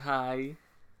Hi.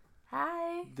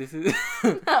 Hi. This is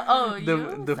Oh, you?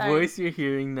 the Sorry. voice you're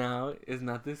hearing now is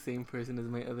not the same person as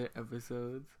my other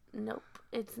episodes. Nope.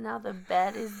 It's now the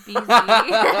baddest BZ.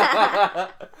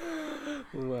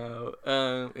 Wow.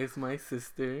 It's my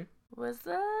sister. What's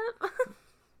up?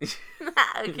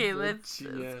 Okay, let's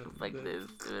fuck this.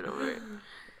 Do it over.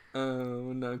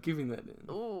 No, I'm keeping that in.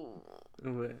 Ooh,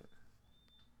 What?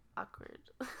 awkward.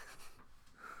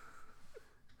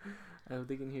 I hope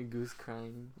they can hear Goose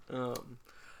crying.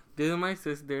 This is my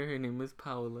sister. Her name is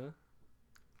Paula.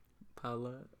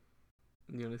 Paula,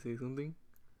 you wanna say something?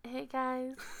 Hey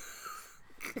guys.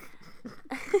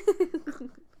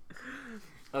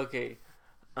 Okay.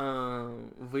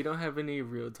 We don't have any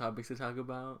real topics to talk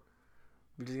about.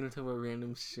 We're just gonna talk about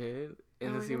random shit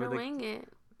And we're gonna wing it.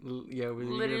 Yeah, we're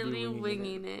literally gonna be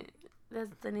winging it.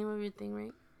 That's the name of your thing,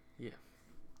 right? Yeah.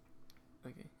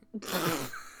 Okay.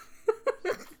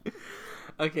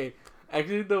 Okay.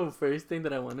 Actually, the first thing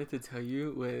that I wanted to tell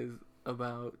you was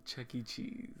about Chuck E.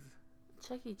 Cheese.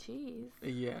 Chuck E. Cheese.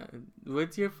 Yeah.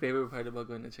 What's your favorite part about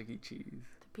going to Chuck E. Cheese?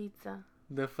 The pizza.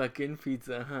 The fucking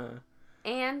pizza, huh?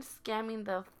 And scamming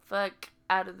the fuck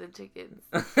out of the chickens.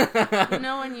 You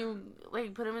know when you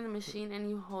like put them in the machine and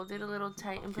you hold it a little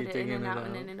tight and put it in and out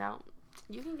and in and out?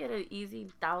 You can get an easy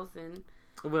 1,000.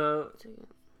 Well, chickens.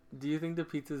 Do you think the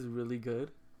pizza's really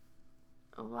good?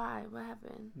 Why? What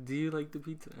happened? Do you like the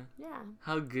pizza? Yeah.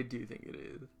 How good do you think it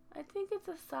is? I think it's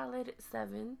a solid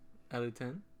 7. Out of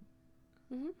 10?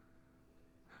 Mhm.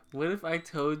 What if I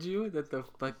told you that the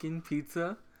fucking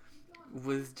pizza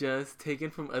was just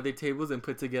taken from other tables and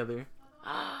put together?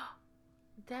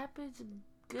 That bitch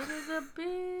good as a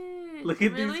bitch. Look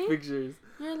at these pictures.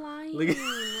 You're lying.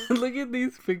 Look at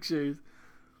these pictures.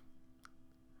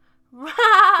 Rob!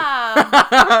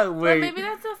 Wait. But maybe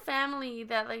that's a family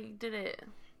that like did it.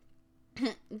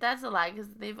 That's a lie because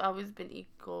they've always been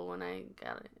equal when I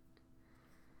got it.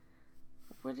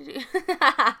 What did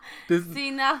you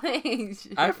see now?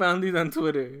 I found these on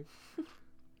Twitter.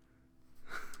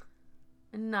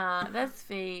 Nah, that's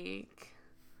fake.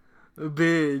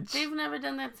 Bitch. They've never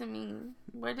done that to me.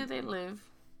 Where do they live?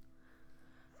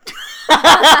 What?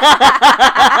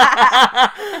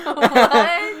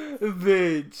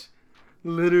 Bitch.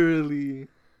 Literally.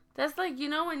 That's like, you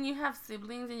know when you have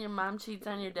siblings and your mom cheats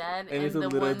on your dad and the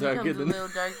one becomes a little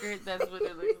darker? That's what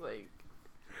it looks like.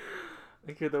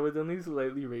 Okay, that was only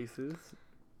slightly racist.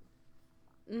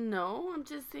 No, I'm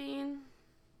just saying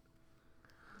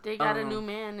they got a new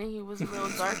man and he was a little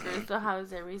darker, so how is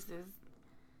that racist?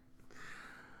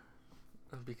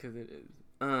 Because it is.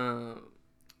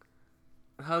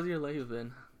 How's your life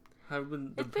been?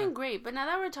 It's been great, but now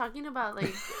that we're talking about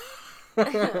like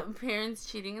parents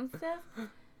cheating and stuff,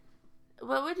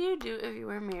 what would you do if you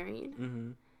were married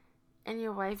and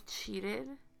your wife cheated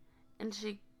and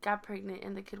she got pregnant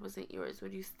and the kid wasn't yours?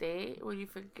 Would you stay? Would you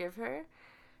forgive her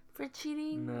for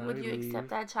cheating? No, would you accept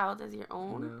that child as your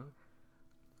own? No.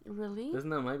 Really? That's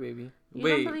not my baby. You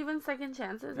don't believe in second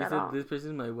chances at all? This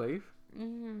person's my wife?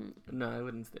 Mm-hmm. No, I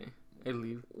wouldn't stay. I'd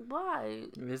leave. Why?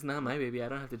 It's not my baby. I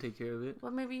don't have to take care of it.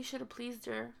 Well, maybe you should have pleased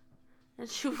her. And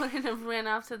she wouldn't have ran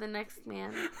off to the next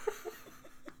man.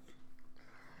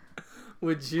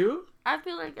 Would you? I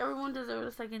feel like everyone deserves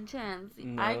a second chance.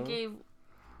 No. I gave...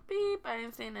 Beep. I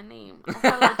didn't say the name. I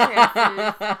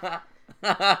had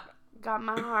chances. Got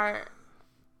my heart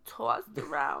tossed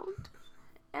around.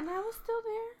 And I was still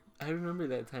there. I remember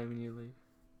that time in your life.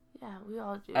 Yeah, we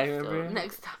all do. I remember. So,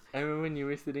 next topic. I remember when you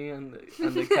were sitting on the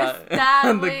couch.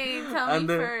 Stop! Wait, tell me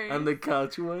first. On the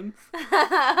couch once.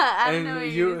 I don't know what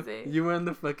you say. You were on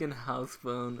the fucking house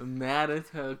phone, mad as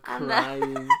hell,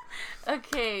 crying.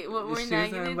 Okay, what we're she not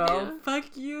was gonna about, do?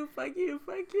 Fuck you, fuck you,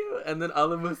 fuck you. And then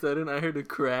all of a sudden, I heard a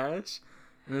crash,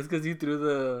 and it's because you threw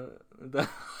the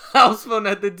house phone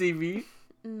at the TV.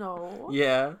 No.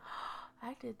 Yeah.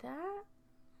 I did that.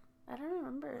 I don't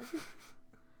remember.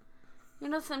 You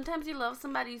know, sometimes you love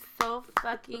somebody so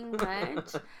fucking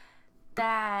much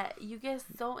that you get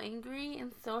so angry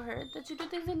and so hurt that you do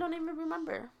things you don't even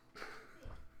remember.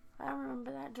 I don't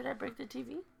remember that. Did I break the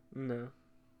TV? No.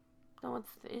 Then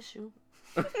what's the issue?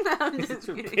 I'm just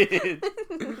kidding.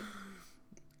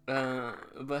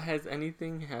 But has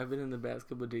anything happened in the past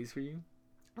couple of days for you?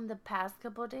 In the past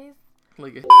couple of days?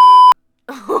 Like a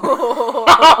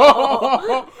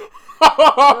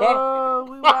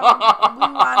we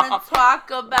want to talk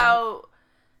about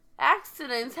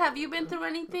accidents. Have you been through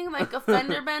anything like a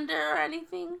fender bender or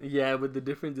anything? Yeah, but the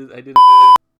difference is I didn't.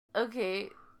 Okay,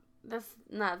 that's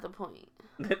not the point.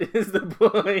 That is the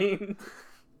point.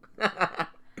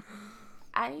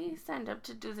 I signed up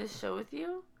to do this show with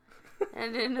you,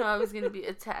 And I didn't know I was going to be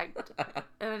attacked.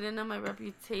 And I didn't know my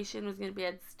reputation was going to be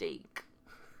at stake.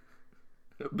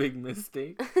 A big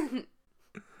mistake.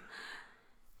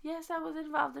 Yes, I was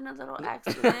involved in a little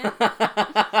accident.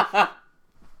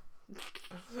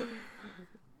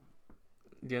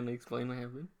 Do you want to explain what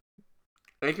happened?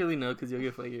 Actually, no, because you'll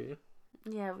get fired.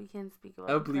 Yeah, we can speak about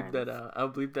it. I'll bleep that out.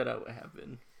 I'll bleep that out what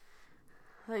happened.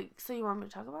 Like, so you want me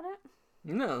to talk about it?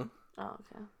 No. Oh,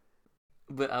 okay.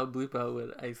 But I'll bleep out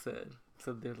what I said.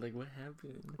 So they're like, what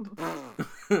happened?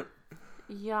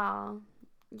 Y'all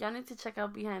need to check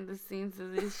out behind the scenes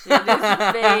of this shit.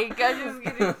 It's fake. I'm just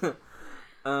kidding.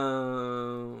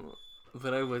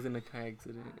 But I was in a car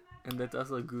accident. And that's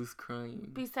also a Goose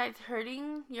crying. Besides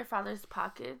hurting your father's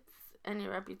pockets and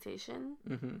your reputation.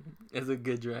 Mm-hmm. As a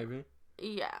good driver.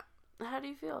 Yeah. How do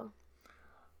you feel?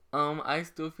 I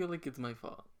still feel like it's my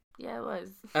fault. Yeah, it was.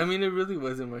 I mean, it really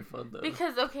wasn't my fault, though.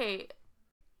 Because, okay.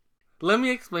 Let me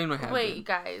explain what happened. Wait,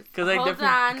 guys. Because I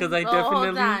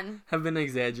definitely have been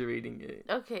exaggerating it.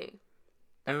 Okay.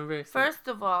 I remember. First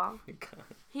of all,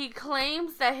 he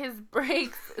claims that his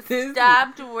brakes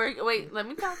stopped working. Wait, let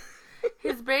me talk.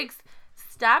 His brakes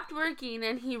stopped working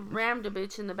and he rammed a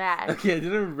bitch in the back. Okay, I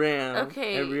didn't ram.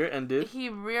 Okay. I rear-ended. He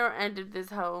rear-ended this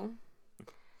hoe.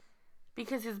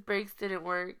 Because his brakes didn't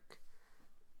work.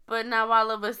 But now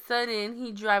all of a sudden,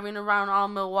 he driving around all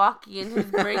Milwaukee and his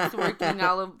brakes working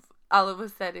all of a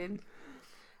sudden.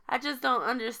 I just don't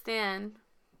understand.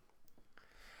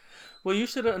 Well, you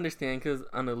shouldn't understand because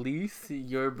on a lease,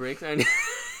 your brakes aren't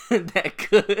that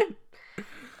good.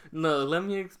 No, let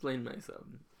me explain myself.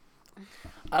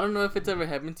 I don't know if it's ever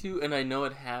happened to you, and I know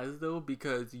it has, though,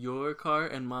 because your car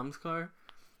and mom's car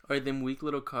are them weak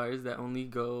little cars that only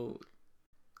go,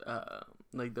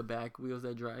 like, the back wheels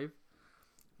that drive.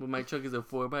 But my truck is a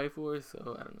 4x4,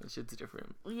 so I don't know, shit's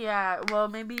different. Yeah, well,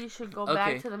 maybe you should go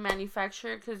back to the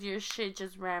manufacturer, because your shit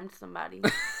just rammed somebody.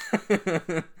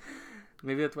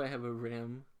 Maybe that's why I have a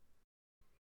Ram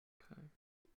car.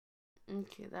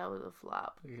 Okay, that was a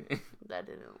flop. Okay. That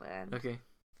didn't land. Okay.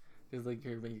 Just like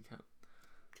your bank account.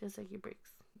 Just like your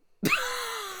brakes.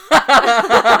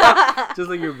 Just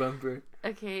like your bumper.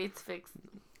 Okay, it's fixed.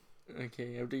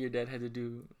 Okay, after your dad had to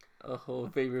do a whole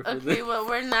favor for Okay, what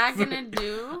we're not gonna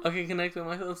do. Okay, connect with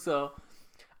myself. So,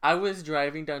 I was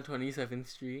driving down 27th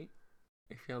Street.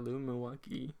 If y'all live in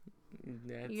Milwaukee,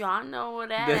 y'all know what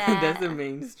that's the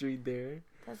main street there.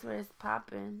 That's where it's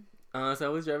popping. So I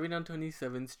was driving down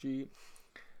 27th Street,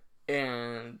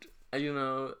 and I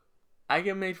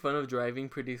get made fun of driving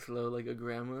pretty slow like a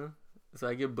grandma. So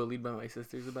I get bullied by my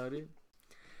sisters about it.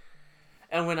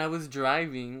 And when I was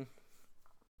driving,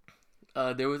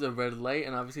 there was a red light,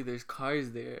 and obviously there's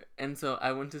cars there. And so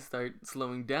I went to start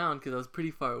slowing down because I was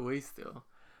pretty far away still.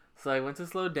 So I went to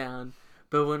slow down,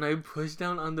 but when I pushed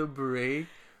down on the brake,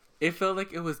 it felt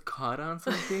like it was caught on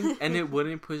something, and it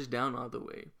wouldn't push down all the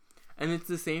way. And it's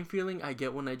the same feeling I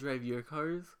get when I drive your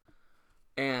cars.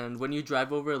 And when you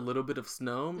drive over a little bit of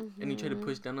snow, and you try to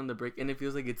push down on the brake, and it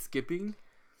feels like it's skipping.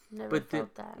 Never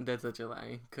felt that. That's such a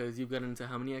lie. Because you've gotten into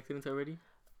how many accidents already?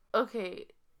 Okay.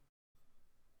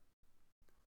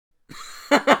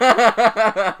 This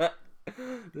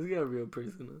got real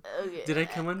personal. Okay. Did I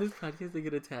come on this podcast to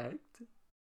get attacked?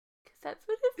 Because that's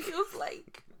what it feels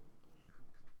like.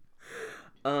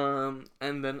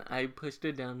 And then I pushed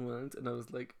it down once, and I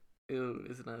was like, ew,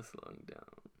 it's not slowing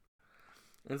down.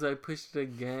 And so I pushed it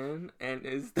again, and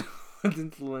it still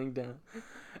wasn't slowing down.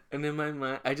 And in my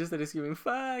mind, I just started screaming,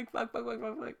 fuck.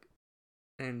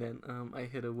 And then I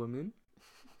hit a woman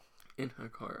in her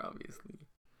car, obviously.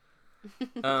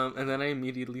 And then I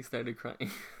immediately started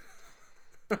crying.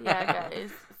 Yeah,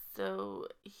 guys. So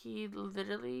he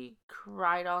literally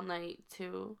cried all night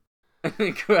too.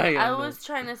 I was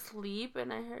trying to sleep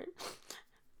and I heard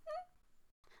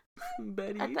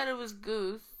Betty. I thought it was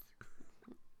Goose.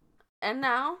 And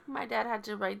now my dad had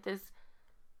to write a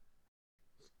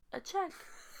check.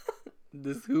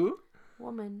 This who?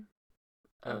 Woman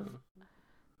of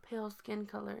pale skin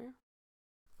color.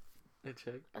 A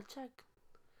check.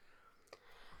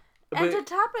 And to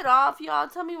top it off, y'all,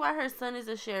 tell me why her son is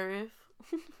a sheriff.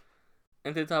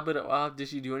 And to top it off, did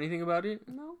she do anything about it?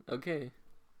 No. Okay.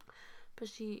 But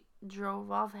she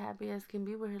drove off happy as can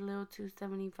be with her little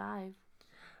 275.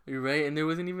 You're right, and there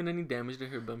wasn't even any damage to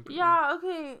her bumper. Yeah,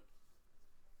 okay.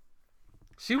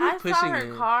 She was pushing I saw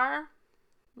her car.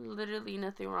 Literally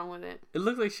nothing wrong with it. It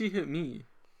looked like she hit me.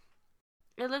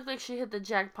 It looked like she hit the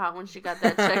jackpot when she got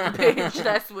that check, bitch.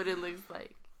 That's what it looks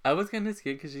like. I was kind of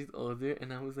scared because she's older,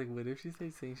 and I was like, what if she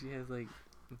starts saying she has, like,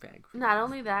 bag friends? Not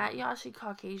only that, y'all, she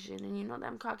Caucasian, and you know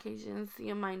them Caucasians see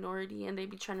a minority, and they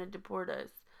be trying to deport us.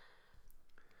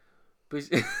 But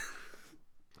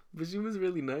But she was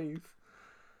really nice.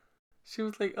 She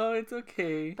was like, oh, it's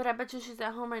okay. But I bet you she's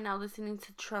at home right now listening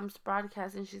to Trump's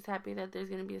broadcast and she's happy that there's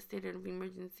going to be a state of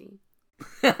emergency.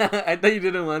 I thought you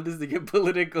didn't want this to get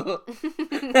political.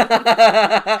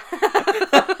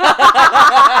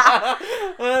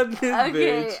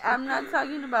 Okay, I'm not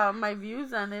talking about my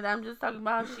views on it. I'm just talking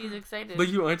about how she's excited. But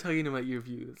you are talking about your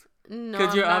views. No,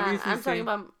 I'm you're not. obviously I'm talking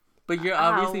about. But you're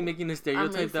obviously making a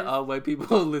stereotype that all white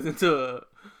people listen to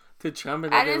Trump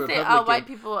and that I didn't say Republican. all white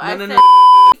people. I said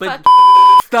But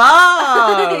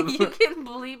stop! You can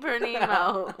bleep her name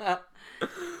out.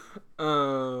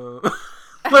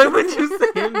 Why would you say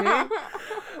her name?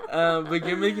 But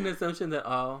you're making an assumption that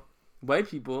all white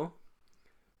people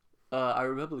are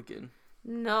Republican.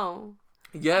 No.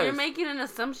 Yes. You're making an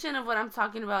assumption of what I'm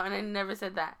talking about, and I never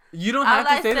said that. You don't have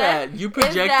to say that. You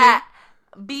projected. That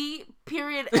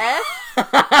B.S.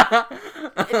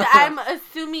 I'm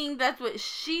assuming that's what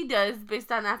she does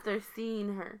based on after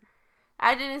seeing her.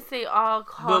 I didn't say all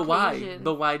Caucasian.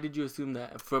 But why did you assume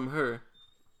that from her?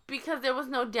 Because there was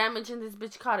no damage and this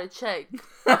bitch caught a check.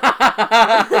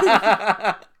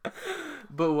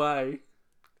 But why?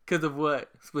 Because of what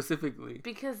specifically?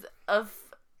 Because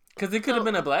it could have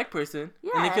been a black person.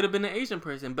 Yeah. And it could have been an Asian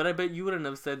person. But I bet you wouldn't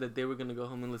have said that they were going to go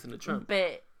home and listen to Trump.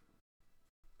 Bet.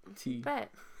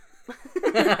 Bet.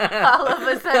 All of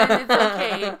a sudden it's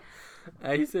okay.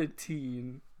 I said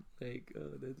teen. Like,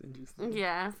 oh, that's interesting.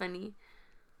 Yeah, funny.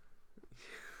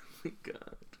 Oh my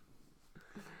God.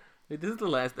 Wait, this is the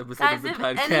last episode Guys, of the if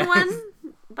podcast. anyone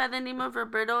by the name of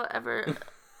Roberto ever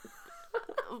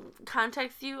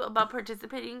contacts you about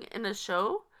participating in a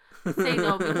show, say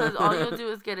no, because all you'll do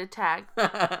is get attacked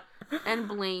and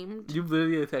blamed. You've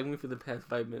literally attacked me for the past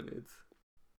 5 minutes.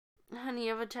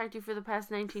 Honey, I've attacked you for the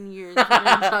past 19 years. What are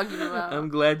you talking about? I'm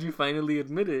glad you finally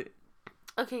admit it.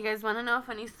 Okay, guys, want to know a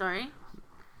funny story?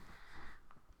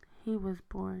 He was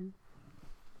born.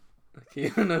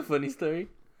 Okay, you know a funny story?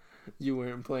 You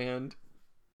weren't planned.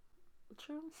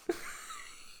 True.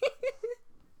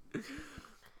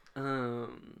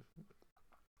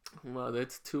 Well,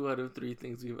 that's 2 out of 3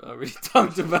 things we've already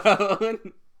talked about.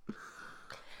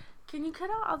 Can you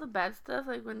cut out all the bad stuff?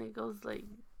 Like when it goes like,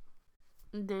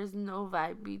 there's no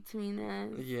vibe between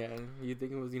us. Yeah, you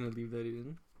think I was gonna leave that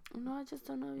in? No, I just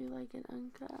don't know if you like it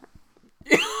uncut.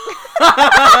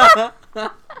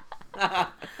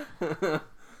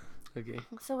 Okay.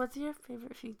 So what's your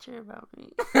favorite feature about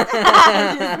me?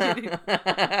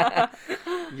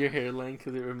 Your hairline,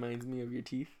 because it reminds me of your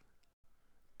teeth.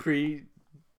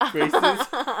 Pre-braces.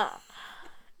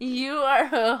 You are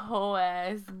a whole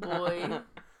ass boy.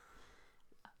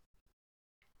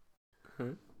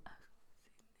 Huh?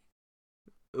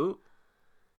 Ooh.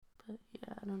 But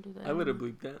yeah, I don't do that. I would have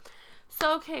bleeped that.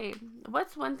 So, okay.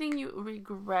 What's one thing you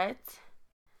regret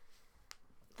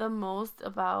the most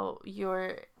about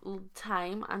your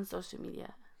time on social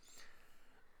media?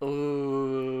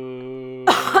 Oh.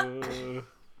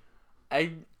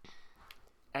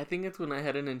 I think it's when I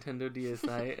had a Nintendo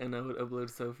DSi and I would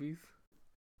upload selfies.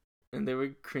 And they were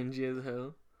cringy as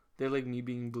hell. They're like me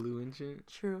being blue and shit.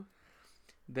 True.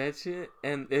 That shit.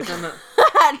 And it's on a...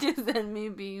 Just than me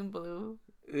being blue.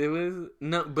 It was...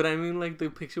 No, but I mean like the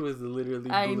picture was literally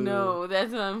blue. I know.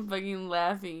 That's why I'm fucking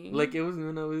laughing. Like it was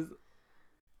when I was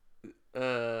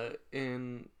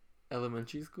in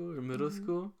elementary school or middle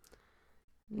school.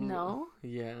 No.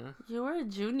 Yeah. You were a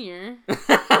junior.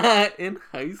 In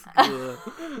high school.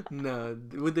 No.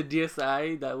 With the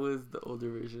DSi, that was the older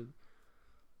version.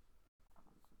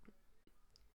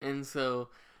 And so,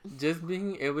 just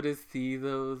being able to see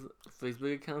those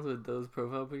Facebook accounts with those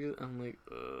profile pictures, I'm like,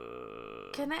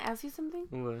 ugh. Can I ask you something?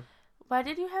 What? Why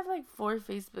did you have like 4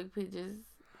 Facebook pages?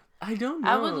 I don't know.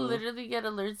 I would literally get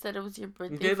alerts that it was your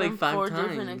birthday from like 4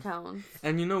 different accounts.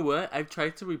 And you know what? I've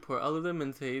tried to report all of them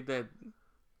and say that,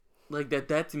 like,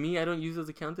 that's me. I don't use those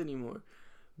accounts anymore.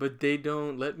 But they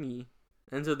don't let me.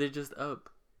 And so they're just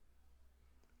up.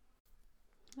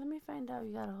 Let me find out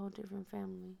you got a whole different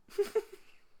family.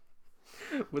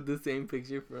 With the same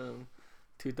picture from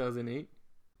 2008.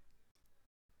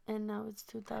 And now it's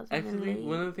 2008. Actually,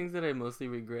 one of the things that I mostly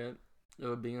regret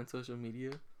about being on social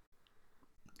media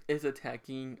is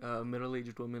attacking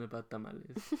middle-aged women about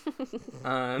tamales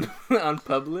on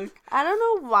public. I don't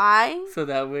know why. So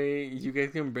that way you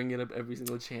guys can bring it up every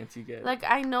single chance you get. Like,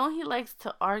 I know he likes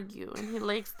to argue and he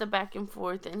likes the back and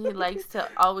forth and he likes to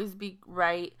always be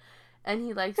right and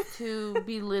he likes to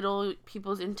belittle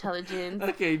people's intelligence.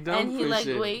 Okay, don't push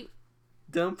it.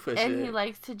 Don't push it. And he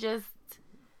likes to just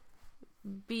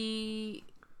be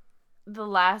the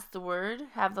last word,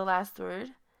 have the last word.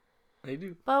 I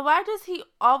do. But why does he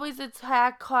always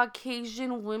attack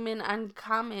Caucasian women on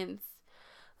comments?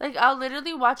 Like, I'll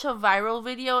literally watch a viral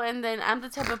video, and then I'm the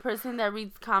type of person that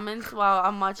reads comments while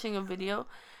I'm watching a video,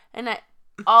 and I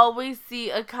always see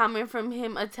a comment from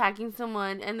him attacking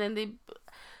someone, and then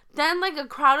like a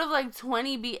crowd of like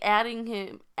 20 be adding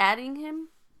him.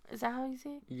 Is that how you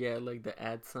say it? Yeah, like the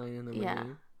ad sign and the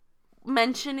name.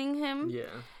 Mentioning him. Yeah.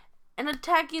 And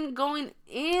attacking, going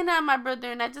in on my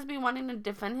brother, and I just be wanting to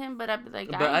defend him, but I'd be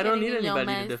like, but I don't need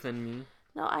anybody to defend me.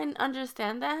 No, I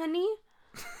understand that, honey.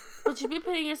 But you be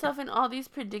putting yourself in all these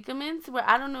predicaments where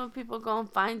I don't know if people go and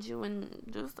find you and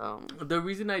do something. The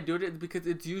reason I do it is because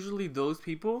it's usually those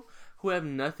people who have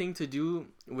nothing to do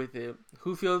with it,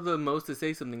 who feel the most to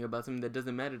say something about something that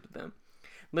doesn't matter to them.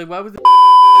 Like, why was it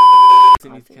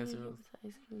in these casseroles?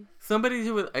 Somebody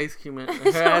here with ice cream. So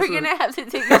we're gonna have to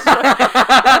take a short.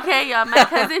 Okay, y'all. My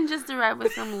cousin just arrived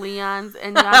with some Leons,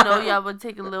 and y'all know y'all would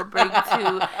take a little break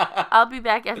too. I'll be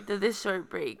back after this short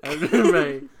break.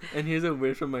 Right. And here's a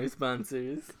word from our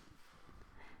sponsors.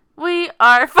 We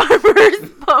are farmers.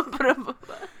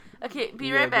 Okay,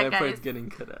 be right back, that guys. part's getting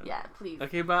cut out. Yeah, please.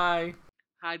 Okay, bye.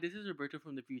 Hi, this is Roberto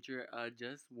from the future.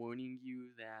 Just warning you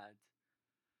that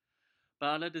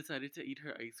Paula decided to eat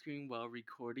her ice cream while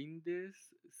recording this,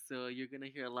 so you're gonna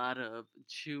hear a lot of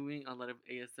chewing, a lot of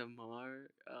ASMR.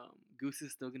 Goose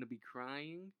is still gonna be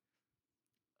crying.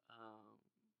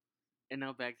 And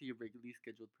now back to your regularly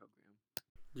scheduled program.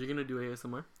 You're gonna do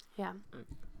ASMR? Yeah.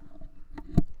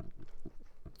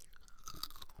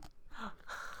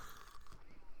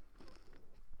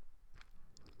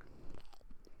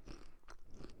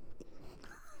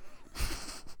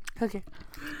 Okay.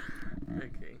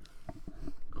 Okay.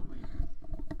 Oh wait.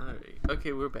 Alright.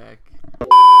 Okay, we're back.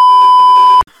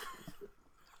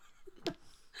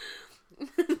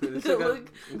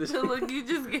 The look you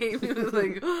just gave me was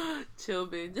like, chill,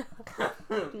 bitch.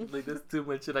 Like, there's too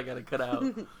much shit I gotta cut out.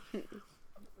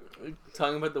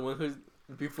 Talking about the one who's,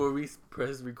 before we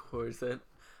press record, said,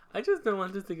 I just don't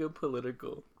want this to get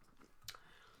political.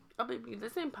 Oh, baby,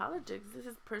 this ain't politics. This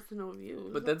is personal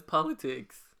views. But that's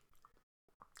politics.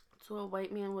 To a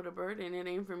white man with a burden, it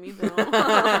ain't for me, though. What?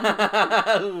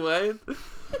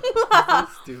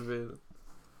 That's so stupid.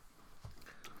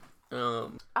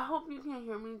 I hope you can't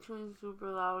hear me chewing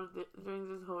super loud during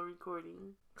this whole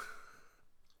recording.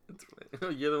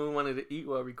 You're the one who wanted to eat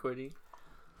while recording.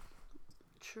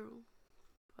 True.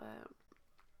 But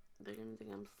they're gonna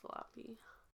think I'm sloppy.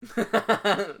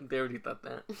 They already thought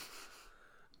that.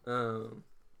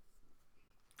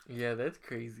 Yeah, that's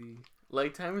crazy.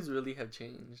 Like, times really have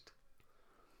changed.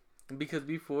 Because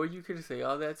before you could say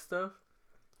all that stuff,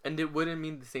 and it wouldn't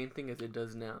mean the same thing as it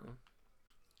does now.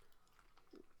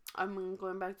 I mean,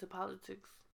 going back to politics,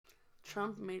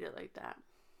 Trump made it like that.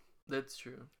 That's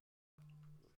true.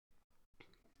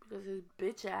 Because his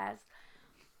bitch ass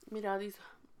made all these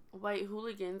white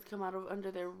hooligans come out of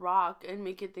under their rock and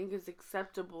make it think it's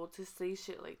acceptable to say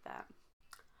shit like that.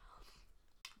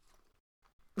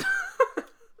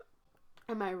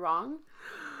 Am I wrong?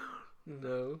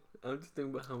 No. I'm just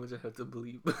thinking about how much I have to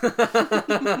bleep.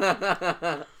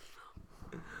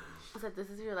 I said, this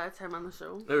is your last time on the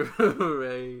show.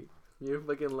 Right. You're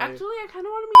fucking lying. Actually, I kind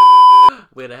of want to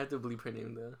Wait, I have to bleep her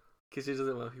name, though. Because she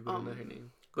doesn't want people to know her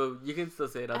name. But you can still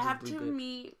say it. I'll just bleep it. I have to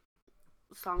meet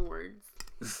song words.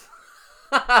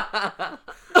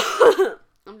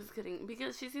 I'm just kidding.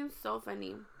 Because she seems so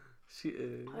funny. She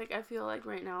is. Like, I feel like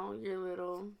right now,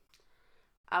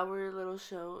 our little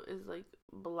show is like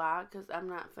blah because I'm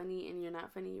not funny and you're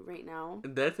not funny right now.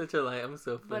 That's such a lie. I'm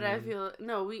so funny. But I feel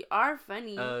no, we are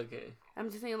funny. Okay. I'm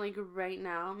just saying, like, right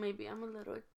now, maybe I'm a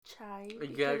little shy.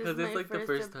 Yeah, because it's like the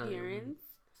first appearance. Time.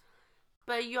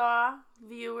 But y'all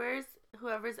viewers,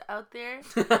 whoever's out there,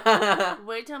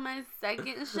 wait till my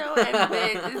second show and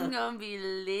bitch, it's gonna be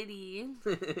litty.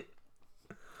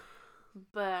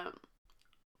 But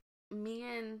me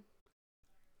and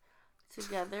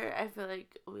together, I feel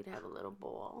like we'd have a little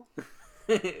ball.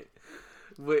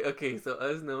 Wait, okay, so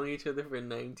us knowing each other for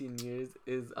 19 years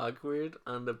is awkward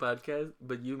on the podcast,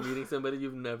 but you meeting somebody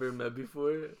you've never met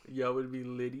before, y'all would be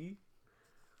litty?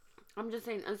 I'm just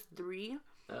saying us three.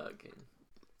 Oh, okay.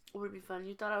 Would be fun.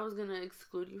 You thought I was gonna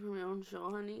exclude you from your own show,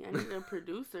 honey? I need a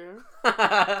producer.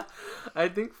 I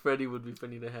think Freddie would be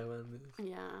funny to have on this.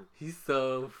 Yeah. He's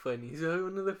so funny. He's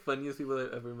one of the funniest people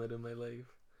I've ever met in my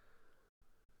life.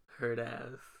 Hurt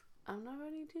ass. I'm not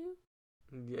ready to.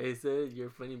 Yeah, I said you're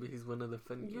funny, but he's one of the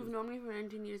funniest. You've known me for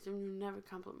 19 years and you've never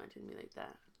complimented me like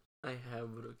that. I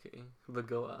have, but okay. But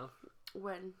go off.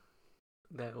 When?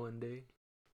 That one day.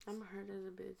 I'm hurt as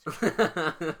a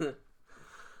bitch.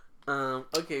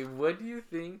 Okay, what do you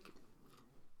think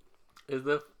is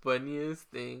the funniest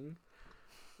thing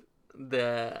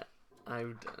that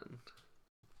I've done.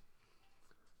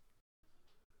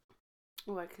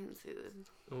 Oh, I can't say this.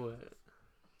 What?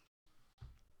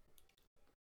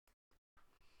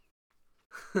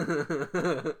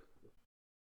 The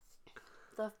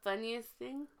funniest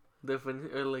thing? The funny,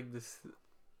 or like this,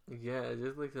 yeah,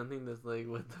 just like something that's like,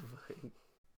 what the fuck?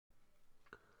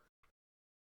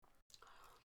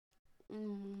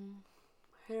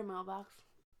 Hit a mailbox.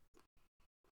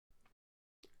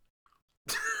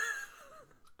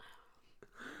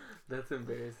 That's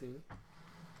embarrassing.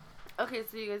 Okay,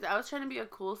 so you guys, I was trying to be a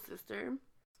cool sister.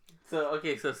 So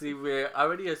see, we're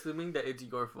already assuming that it's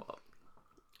your fault.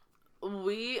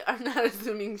 We are not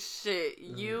assuming shit.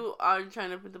 You are trying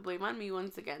to put the blame on me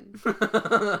once again.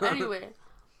 Anyway.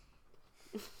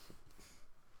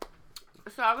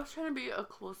 So I was trying to be a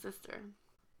cool sister.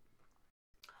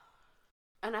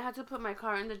 And I had to put my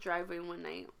car in the driveway one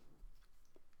night.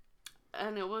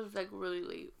 And it was like really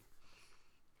late.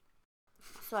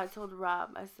 So I told Rob,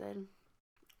 I said,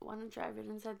 want to drive it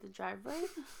inside the driveway?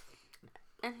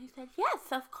 And he said, yes,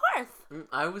 of course.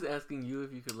 I was asking you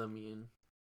if you could let me in.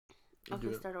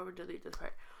 Okay, start over, delete this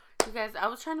part. You guys, I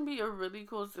was trying to be a really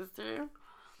cool sister.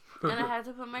 And I had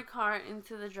to put my car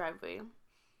into the driveway.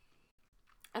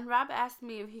 And Rob asked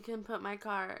me if he can put my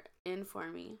car in for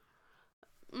me.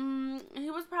 He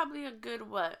was probably a good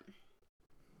what?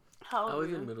 How old I was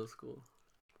were you? in middle school.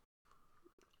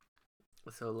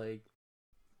 So like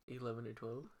 11 or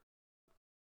 12.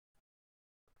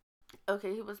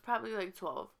 Okay, he was probably like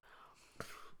 12.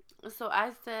 So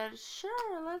I said,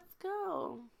 sure, let's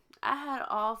go. I had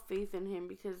all faith in him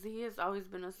because he has always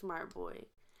been a smart boy.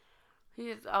 He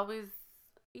has always,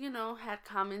 had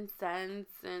common sense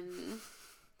and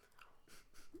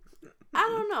I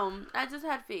don't know. I just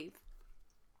had faith.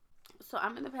 So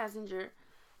I'm in the passenger.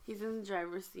 He's in the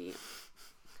driver's seat.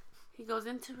 He goes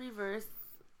into reverse.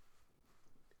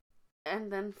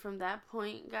 And then from that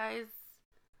point, guys,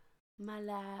 my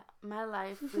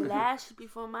life flashed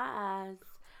before my eyes.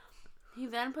 He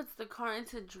then puts the car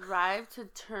into drive to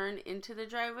turn into the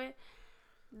driveway.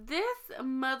 This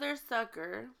mother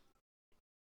sucker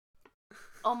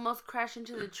almost crashed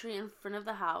into the tree in front of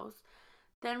the house.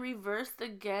 Then reversed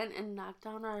again and knocked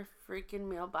down our freaking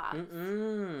mailbox.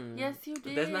 Yes, you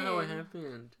did. That's not how it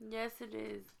happened. Yes, it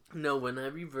is. No, when I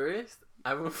reversed,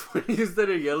 I remember you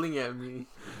started yelling at me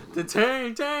to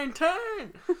turn.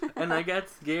 And I got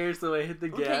scared, so I hit the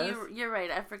gas. Okay, you're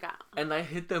right. I forgot. And I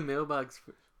hit the mailbox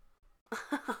first.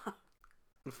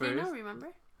 Do you know, remember?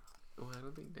 Oh, I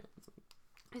don't think that.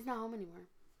 He's not home anymore.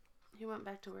 He went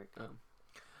back to work.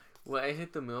 Well, I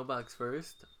hit the mailbox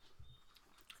first.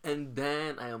 And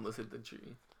then I almost hit the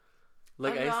tree.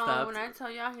 Like, I stopped. When I tell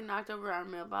y'all he knocked over our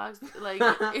mailbox, like,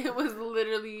 it was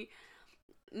literally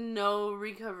no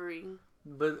recovery.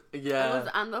 But, yeah. It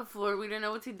was on the floor. We didn't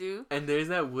know what to do. And there's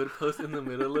that wood post in the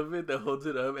middle of it that holds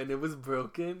it up. And it was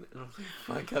broken. And I was like,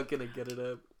 fuck, how can I get it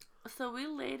up? So we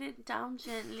laid it down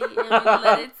gently. And we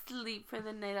let it sleep for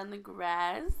the night on the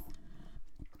grass.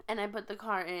 And I put the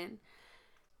car in.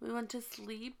 We went to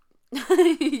sleep.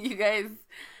 You guys...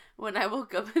 When I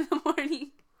woke up in the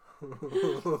morning,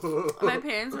 my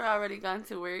parents were already gone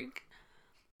to work.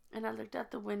 And I looked out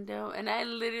the window and I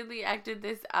literally acted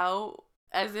this out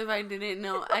as if I didn't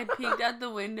know. I peeked out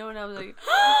the window and I was like,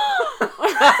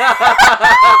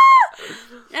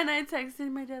 and I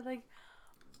texted my dad like,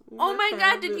 oh my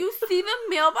God, did you see the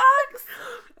mailbox?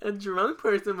 A drunk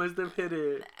person must have hit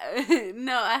it.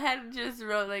 No, I had just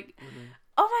wrote like,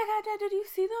 oh my God, Dad, did you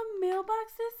see the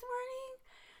mailbox this morning?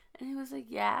 And he was like,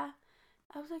 yeah.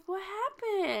 I was like, what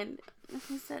happened? And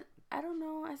he said, I don't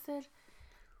know. I said,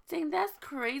 dang, that's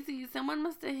crazy. Someone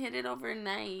must have hit it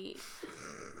overnight.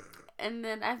 And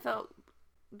then I felt,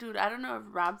 dude, I don't know if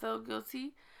Rob felt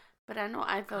guilty, but I know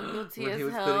I felt guilty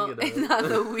as hell. And on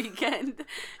the weekend,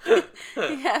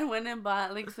 he had went and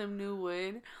bought like some new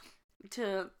wood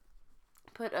to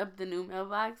put up the new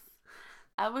mailbox.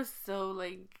 I was so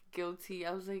like guilty.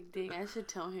 I was like, dang, I should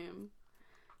tell him.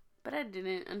 But I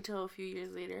didn't until a few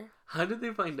years later. How did they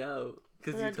find out?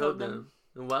 Because you told them.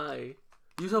 Why?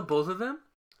 You told both of them?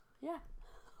 Yeah.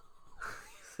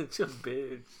 You're such a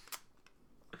bitch.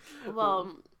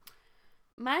 Well,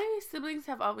 my siblings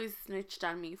have always snitched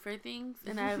on me for things,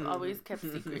 and I've always kept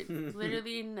secrets.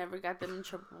 Literally never got them in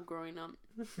trouble growing up.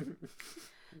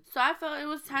 So I felt it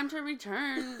was time to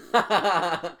return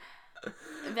that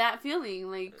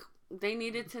feeling. Like, they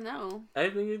needed to know.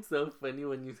 I think it's so funny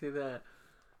when you say that.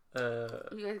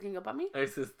 You guys gang up on me? Our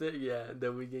sister, yeah,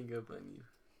 that we gang up on you.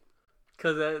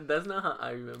 Because that's not how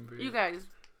I remember it. You guys,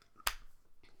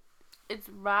 it's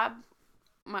Rob,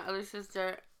 my other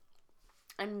sister,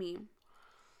 and me.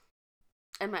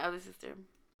 And my other sister.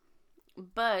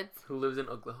 But... Who lives in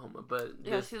Oklahoma, but...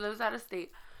 Yeah, she lives out of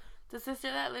state. The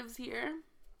sister that lives here,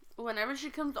 whenever she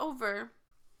comes over,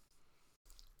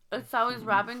 it's always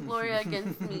Rob and Gloria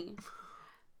against me.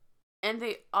 And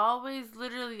they always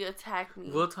literally attack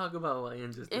me. We'll talk about why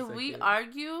in just a second. If we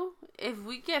argue, if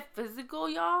we get physical,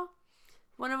 y'all,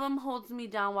 one of them holds me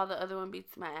down while the other one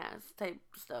beats my ass type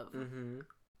stuff. Mm-hmm.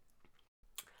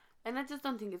 And I just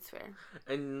don't think it's fair.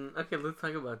 And, okay, let's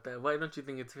talk about that. Why don't you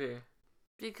think it's fair?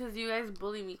 Because you guys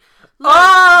bully me. Look,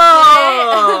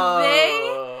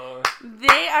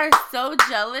 they are so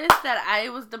jealous that I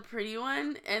was the pretty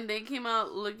one, and they came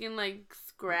out looking like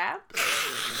scrap.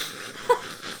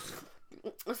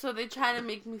 So they try to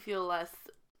make me feel less.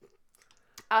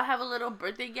 I'll have a little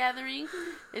birthday gathering.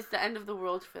 It's the end of the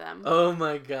world for them. Oh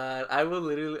my god. I will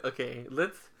literally... Okay,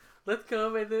 let's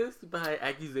go by this by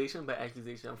accusation.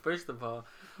 First of all,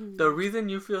 the reason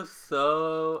you feel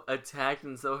so attacked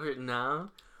and so hurt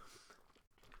now,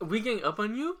 we gang up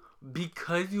on you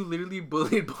because you literally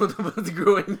bullied both of us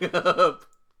growing up.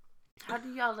 How do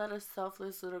y'all let a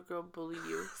selfless little girl bully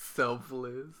you?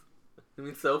 Selfless? You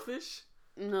mean selfish?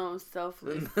 No,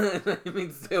 selfless. You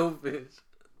mean selfish?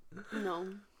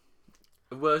 No.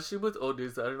 Well, she was older,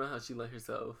 so I don't know how she let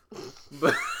herself.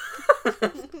 But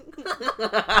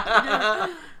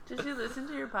did she listen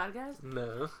to your podcast?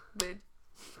 No. But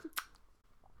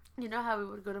you know how we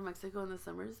would go to Mexico in the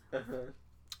summers? Uh-huh.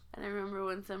 And I remember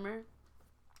one summer,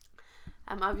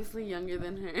 I'm obviously younger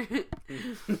than her.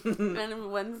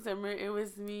 And one summer, it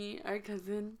was me, our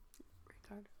cousin,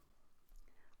 Ricardo,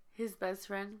 his best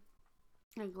friend,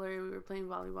 and Gloria. We were playing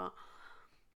volleyball.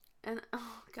 And,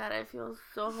 oh, God, I feel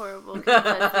so horrible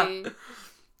confessing.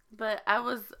 But I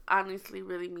was honestly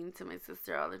really mean to my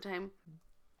sister all the time.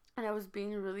 And I was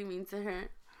being really mean to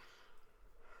her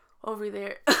over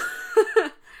there.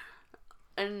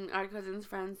 And our cousin's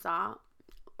friend saw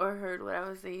or heard what I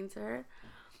was saying to her.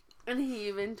 And he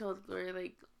even told Gloria,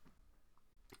 like,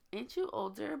 ain't you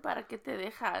older? ¿Para qué te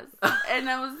dejas? And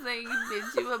I was like,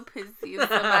 bitch, you a pussy. And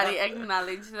somebody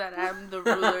acknowledge that I'm the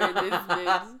ruler in this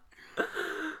bitch.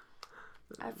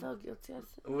 I felt guilty.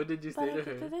 What did you say to her?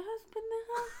 ¿Para qué te dejas,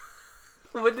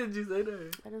 pendeja? What did you say to her?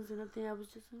 I didn't say nothing. I was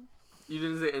just... You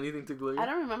didn't say anything to Gloria? I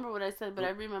don't remember what I said, but I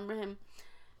remember him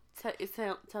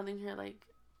telling her, like,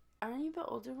 aren't you the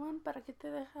older one? ¿Para qué te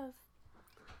dejas?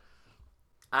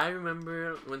 I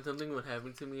remember when something would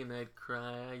happen to me and I'd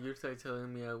cry, you'd start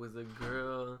telling me I was a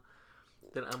girl,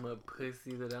 that I'm a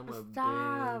pussy, that I'm a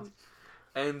bitch.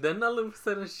 And then all of a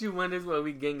sudden she wonders why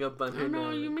we gang up on her now.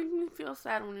 No, you make me feel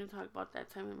sad when you talk about that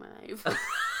time in my life.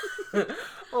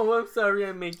 Oh, I'm sorry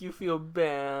I make you feel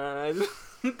bad.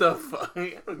 The fuck?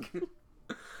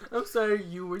 I'm sorry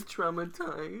you were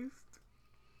traumatized.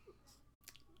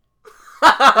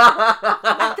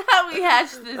 I thought we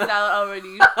hashed this out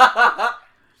already.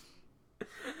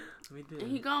 We did.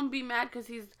 He gonna be mad because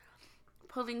he's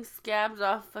pulling scabs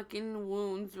off fucking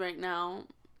wounds right now.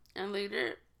 And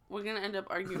later, we're gonna end up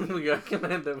arguing. We are gonna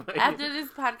end up arguing. After this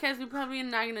podcast, we're probably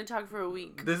not gonna talk for a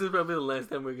week. This is probably the last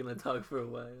time we're gonna talk for a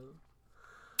while.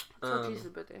 It's Keisha's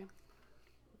birthday.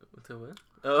 To what?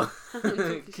 Oh,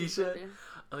 Keisha. Birthday.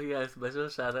 Oh yeah, special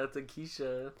shout out to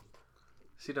Keisha.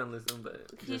 She don't listen, but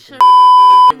Keisha.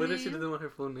 What if she doesn't want her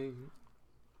full name?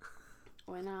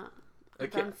 Why not?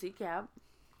 Okay. It's on CCAP.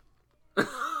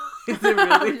 Is it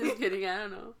really? I'm just kidding. I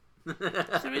don't know.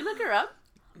 Should we look her up?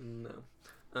 No.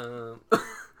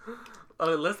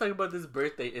 Oh, let's talk about this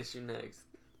birthday issue next.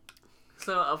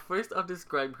 So first, I'll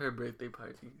describe her birthday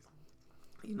parties.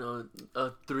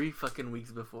 3 fucking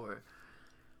weeks before.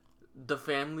 The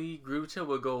family group chat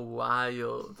will go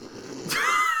wild.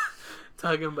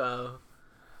 Talking about,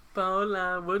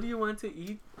 Paola, what do you want to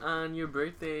eat on your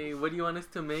birthday? What do you want us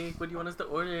to make? What do you want us to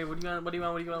order? What do you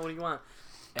want?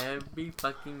 Every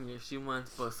fucking year, she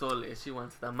wants pozole. She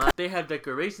wants tamal. They have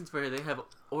decorations for her. They have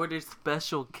ordered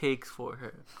special cakes for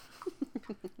her.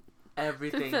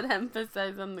 Everything. Just to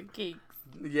emphasize on the cakes.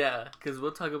 Yeah, because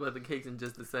we'll talk about the cakes in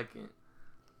just a second.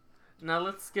 Now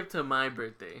let's skip to my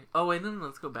birthday. Oh wait, no,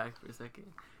 let's go back for a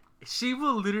second. She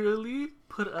will literally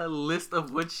put a list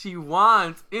of what she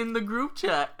wants in the group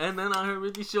chat, and then on her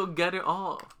birthday she'll get it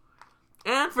all.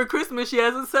 And for Christmas she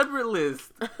has a separate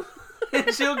list,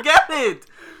 and she'll get it.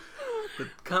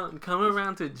 But come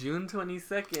around to June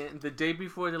 22nd, the day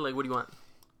before, they're like, "What do you want?"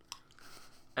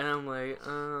 And I'm like,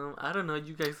 I don't know.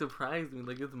 You guys surprised me.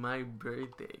 Like, it's my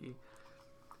birthday.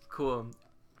 Cool.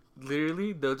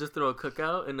 Literally, they'll just throw a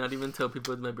cookout and not even tell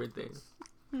people it's my birthday.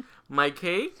 My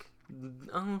cake?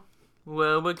 Oh,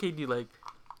 well, what cake do you like?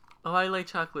 Oh, I like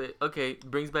chocolate. Okay,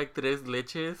 brings back tres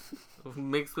leches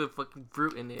mixed with fucking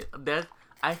fruit in it.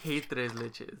 I hate tres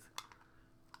leches.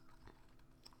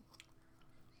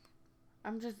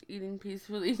 I'm just eating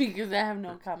peacefully because I have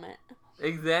no comment.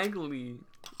 Exactly.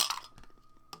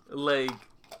 Like,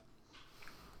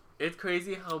 it's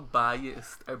crazy how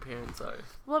biased our parents are.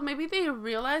 Well, maybe they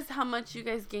realize how much you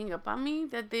guys gang up on me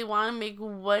that they want to make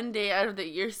one day out of the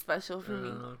year special for me.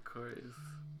 Of course.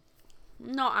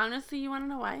 No, honestly, you want to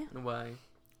know why? Why?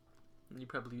 You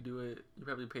probably do it. You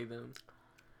probably pay them.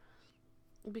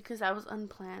 Because I was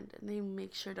unplanned, and they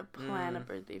make sure to plan a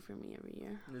birthday for me every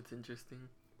year. That's interesting.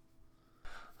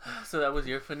 So that was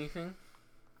your funny thing?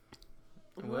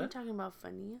 What? Are you talking about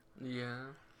funny?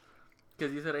 Yeah.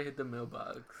 Because you said I hit the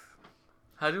mailbox.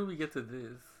 How did we get to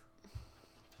this?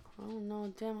 Oh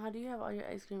no, damn, how do you have all your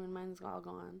ice cream and mine's all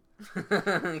gone?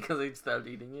 Because I stopped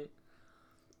eating it.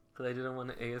 Because I didn't want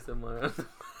to ASMR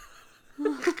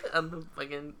on the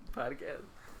fucking podcast.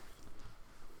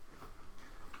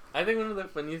 I think one of the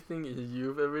funniest things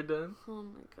you've ever done. Oh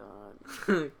my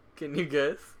god. Can you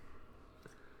guess?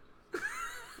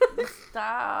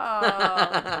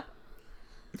 Stop.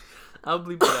 I'll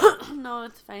bleep it out. No,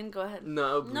 it's fine. Go ahead. No,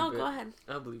 I'll bleep it. No, go ahead.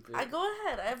 I'll bleep it. Go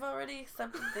ahead. I've already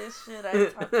accepted this shit.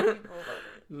 I've talked to people about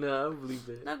it. No, I'll bleep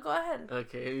it. No, go ahead.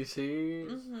 Okay, you see?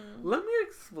 Mm-hmm. Let me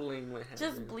explain what happened.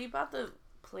 Just bleep out the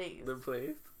place. The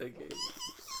place? Okay.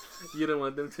 You don't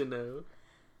want them to know?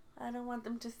 I don't want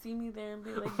them to see me there and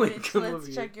be like, Wait, bitch,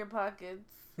 let's check your pockets.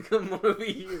 Come over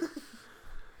here.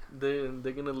 They're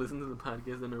gonna listen to the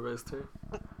podcast and arrest her.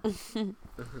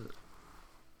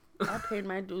 I paid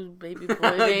my dues, baby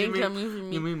boy. They ain't coming for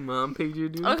me. You mean mom paid your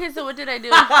dues? Okay, so what did I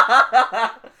do?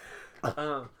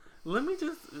 Let me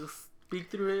just speak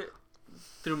through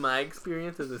my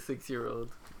experience as a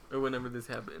 6-year-old, or whenever this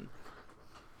happened.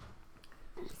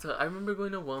 So I remember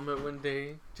going to Walmart one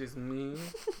day, just me,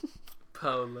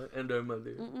 Paula, and our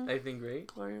mother. I think, right?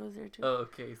 Gloria was there too. Oh,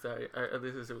 okay, sorry. Our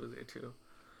other sister was there too.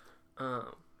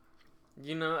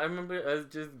 You know, I remember us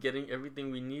just getting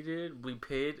everything we needed. We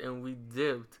paid and we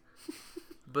dipped.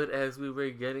 But as we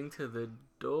were getting to the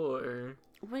door...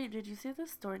 Wait, did you say the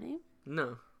store name?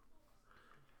 No.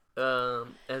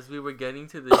 As we were getting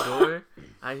to the door,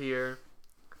 I hear,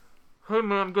 "Hey,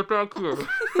 mom, get back here."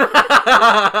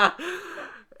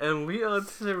 And we all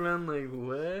turn around like,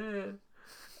 what?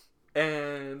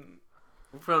 And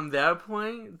from that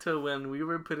point to when we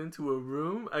were put into a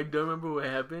room, I don't remember what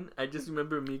happened. I just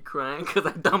remember me crying because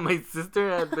I thought my sister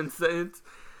had been sentenced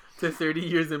to 30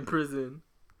 years in prison.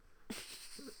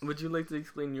 Would you like to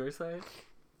explain your side?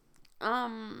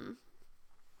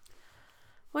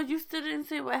 Well, you still didn't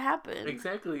say what happened.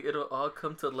 Exactly. It'll all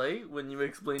come to light when you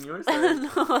explain your side.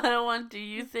 No, I don't want to.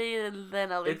 You say it and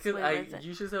then I'll explain my side.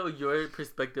 You should tell your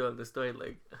perspective on the story.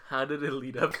 Like, how did it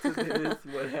lead up to this?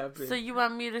 What happened? So you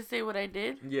want me to say what I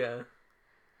did? Yeah.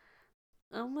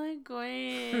 Oh my god,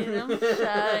 I'm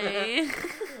shy.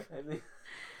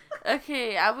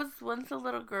 Okay, I was once a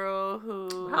little girl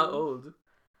who... How old?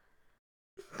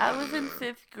 I was in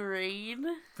 5th grade.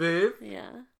 5th?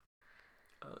 Yeah.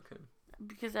 Oh, okay.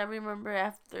 Because I remember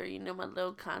after, my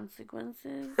little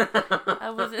consequences, I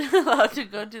wasn't allowed to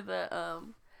go to the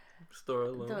store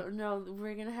alone. No,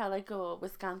 we're gonna have like a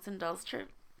Wisconsin Dells trip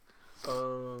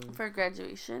for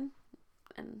graduation,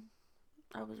 and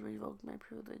I was revoked my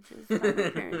privileges by my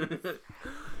parents.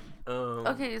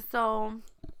 Okay, so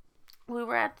we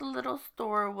were at the little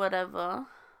store, whatever.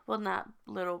 Well, not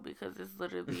little because it's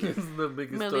literally it's the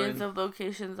biggest millions of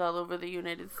locations all over the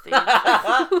United States.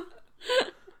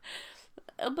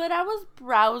 But I was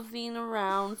browsing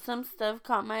around. Some stuff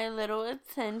caught my little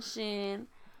attention.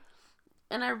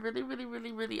 And I really, really,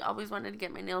 really, really always wanted to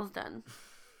get my nails done.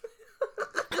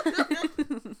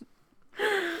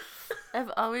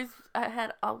 I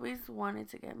had always wanted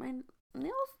to get my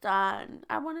nails done.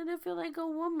 I wanted to feel like a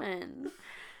woman.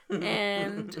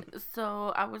 And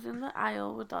so I was in the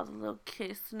aisle with all the little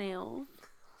kiss nails.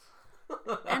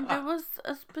 And there was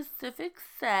a specific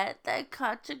set that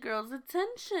caught your girl's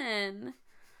attention.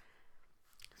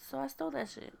 So I stole that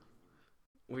shit.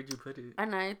 Where'd you put it?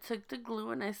 And I took the glue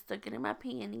and I stuck it in my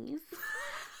panties.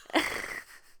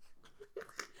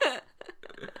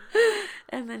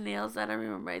 And the nails, I don't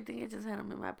remember. I think I just had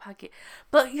them in my pocket.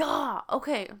 But yeah,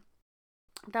 okay.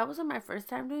 That wasn't my first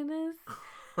time doing this.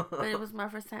 But it was my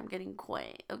first time getting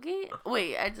coy. Okay?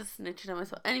 Wait, I just snitched on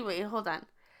myself. Anyway, hold on.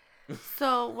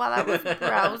 So while I was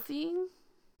browsing,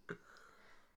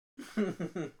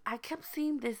 I kept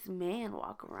seeing this man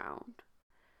walk around.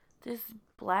 This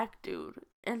black dude,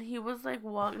 and he was like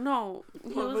No,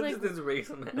 he was like this race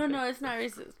on that? No, it's not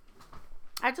racist.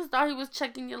 I just thought he was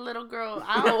checking your little girl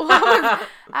out.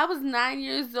 I was 9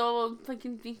 years old,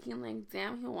 fucking thinking like,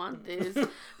 damn, he want this.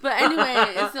 But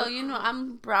anyway, so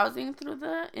I'm browsing through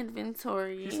the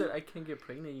inventory. He said I can't get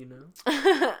pregnant,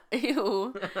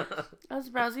 Ew. I was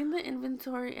browsing the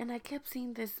inventory and I kept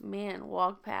seeing this man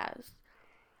walk past.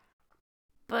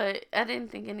 But I didn't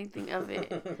think anything of it.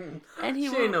 And she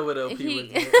didn't know what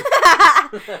LP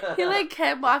was. He like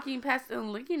kept walking past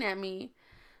and looking at me.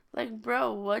 Like,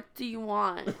 bro, what do you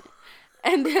want?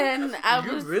 And then I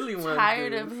was really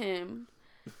tired of him.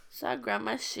 So I grabbed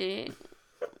my shit,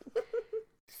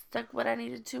 stuck what I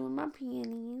needed to in my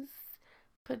panties,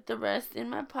 put the rest in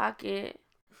my pocket,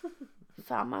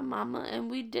 found my mama,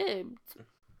 and we dipped.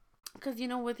 Because,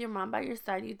 with your mom by your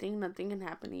side, you think nothing can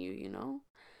happen to you,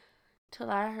 Till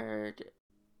I heard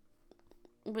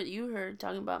what you heard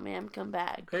talking about, ma'am, come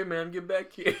back. Hey, ma'am, get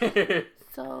back here.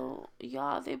 So,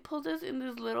 y'all, they pulled us in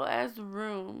this little ass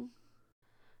room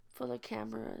full of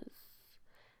cameras.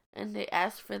 And they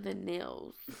asked for the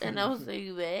nails. And I was like,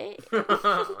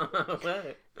 what?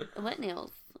 What? What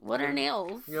nails? What are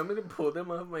nails? You want me to pull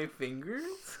them off my fingers?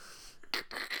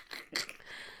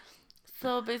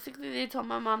 So, basically, they told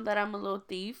my mom that I'm a little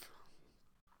thief.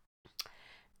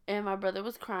 And my brother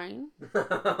was crying.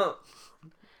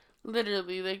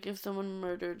 Literally, like if someone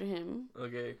murdered him.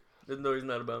 Okay. The story's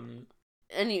not about me.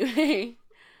 Anyway,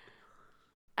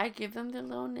 I give them their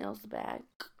little nails back.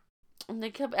 And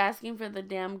they kept asking for the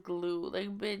damn glue.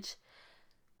 Like, bitch,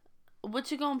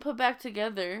 what you gonna put back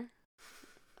together?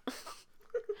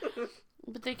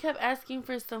 But they kept asking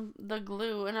for the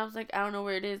glue. And I was like, I don't know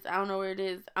where it is. I don't know where it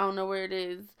is. I don't know where it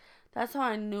is. That's how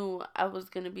I knew I was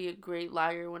going to be a great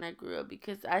liar when I grew up.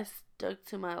 Because I stuck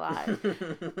to my lie.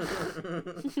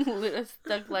 I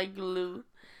stuck like glue.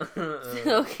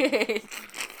 Okay.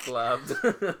 Flopped.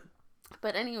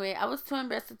 But anyway, I was too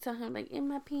embarrassed to tell him, like, in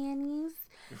my panties.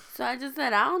 So I just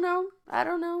said, I don't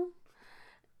know.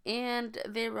 And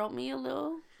they wrote me a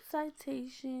little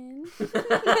citation. A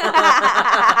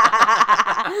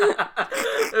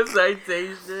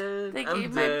citation. They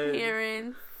gave my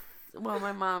parents, well,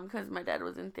 my mom, because my dad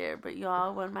wasn't there. But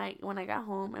y'all, when I got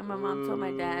home and my mom told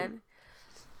my dad,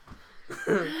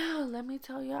 let me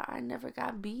tell y'all, I never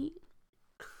got beat.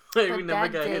 We never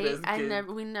got hit as kids.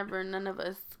 None of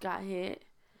us got hit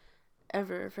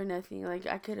ever for nothing. Like,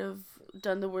 I could have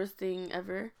done the worst thing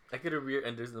ever. I could have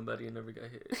rear-ended somebody and never got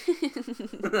hit.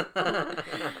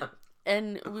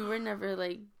 And we were never,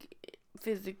 like,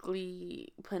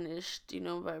 physically punished,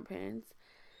 by our parents.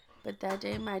 But that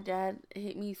day, my dad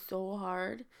hit me so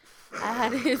hard. I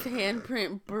had his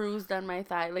handprint bruised on my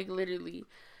thigh. Like, literally,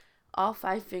 all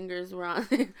 5 fingers were on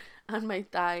my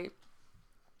thigh.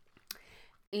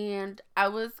 And I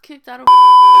was kicked out of.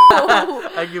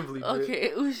 I can believe it.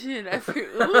 Okay, oh shit,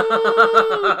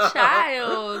 ooh,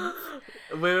 child.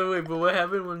 Wait, but what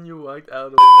happened when you walked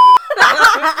out of?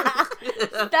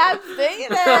 Stop saying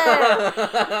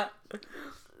that.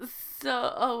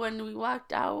 So, when we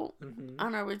walked out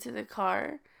on our way to the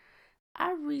car,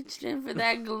 I reached in for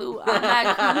that glue on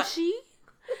my coochie.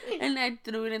 And I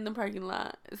threw it in the parking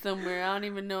lot somewhere. I don't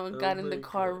even know. It got in the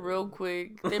car real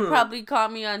quick. They probably caught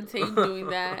me on tape doing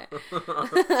that.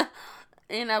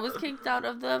 And I was kicked out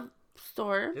of the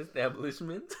store.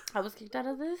 Establishment? I was kicked out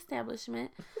of the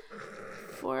establishment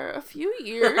for a few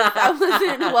years. I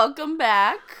wasn't welcome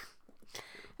back.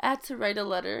 I had to write a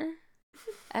letter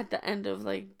at the end of,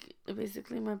 like,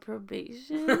 basically my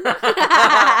probation.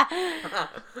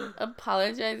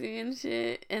 Apologizing and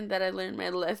shit. And that I learned my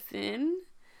lesson.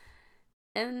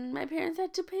 And my parents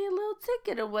had to pay a little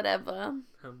ticket or whatever.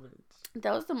 How much?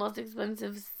 That was the most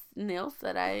expensive nails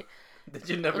that I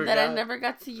never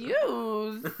got to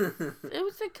use. It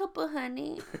was a couple,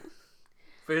 honey.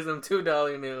 For some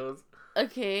 $2 nails.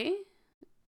 Okay.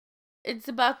 It's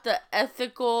about the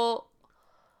ethical.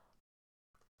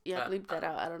 Yeah, bleep that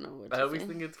out. I don't know what. I always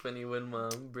think it's funny when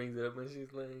mom brings it up and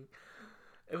she's like,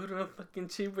 "It would have been fucking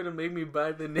cheaper to make me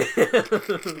buy the nails."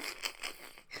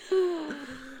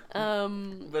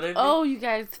 You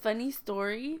guys, funny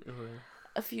story. Uh-huh.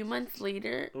 A few months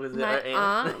later, Was my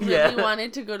aunt really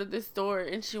wanted to go to the store,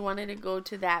 and she wanted to go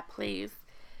to that place.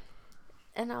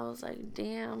 And I was like,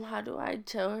 damn, how do I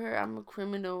tell her I'm a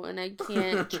criminal and I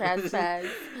can't trespass?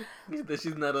 That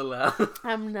she's not allowed.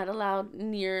 I'm not allowed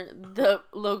near the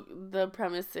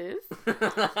premises.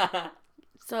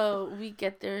 So we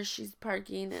get there, she's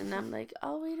parking, and I'm like,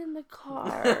 I'll wait in the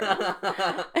car.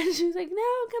 And she's like,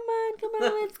 no, come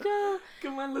on, let's go.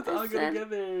 Come on, let's all go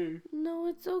together. No,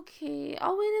 it's okay.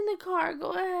 I'll wait in the car,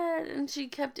 go ahead. And she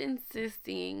kept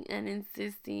insisting.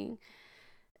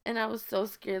 And I was so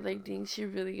scared, like, dang, she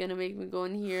really gonna make me go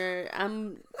in here.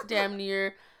 I'm damn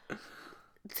near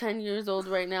 10 years old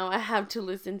right now. I have to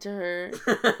listen to her.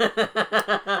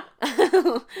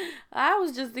 I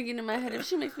was just thinking in my head, if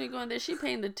she makes me go in there, she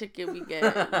paying the ticket we get.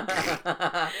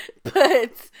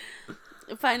 But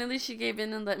finally she gave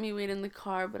in and let me wait in the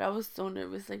car. But I was so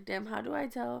nervous, like, damn, how do I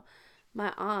tell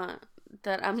my aunt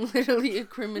that I'm literally a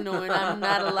criminal and I'm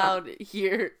not allowed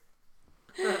here?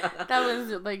 That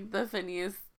was like the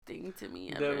funniest thing to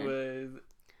me ever. That was.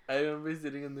 I remember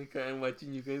sitting in the car and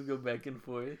watching you guys go back and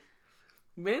forth.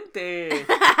 Mente.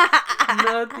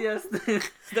 No, tía,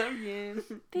 está bien.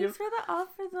 Thanks for the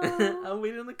offer, though. I'll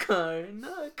wait in the car.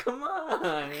 No, come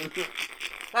on.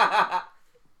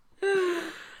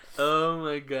 Oh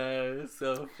my god,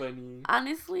 so funny.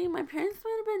 Honestly, my parents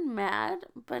might have been mad,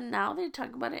 but now they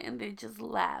talk about it and they just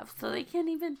laugh. So they can't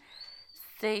even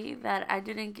say that I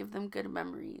didn't give them good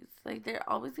memories. Like, they're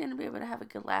always going to be able to have a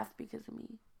good laugh because of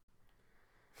me.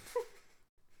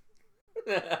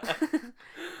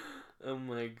 Oh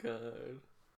my god.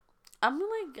 I'm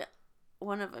like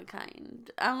one of a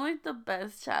kind. I'm like the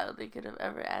best child they could have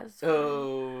ever asked for.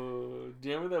 Oh, do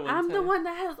you remember that one I'm time? the one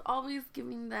that has always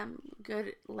given them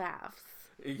good laughs.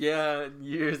 Yeah,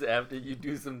 years after you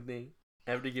do something.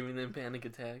 After giving them panic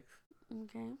attacks.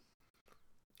 Okay.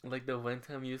 Like the one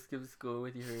time you skipped school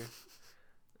with your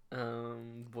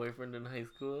boyfriend in high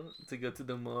school to go to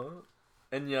the mall.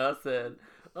 And y'all said,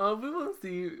 oh, we won't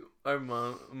see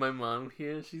my mom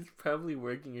here. She's probably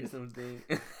working or something.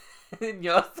 And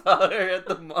y'all saw her at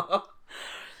the mall.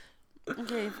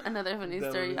 Okay, another funny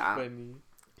That story, was y'all. funny.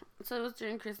 So it was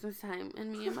during Christmas time,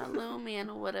 and me and my little man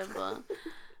or whatever,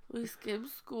 we skipped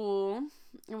school,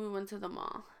 and we went to the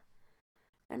mall.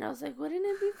 And I was like, wouldn't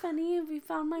it be funny if we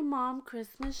found my mom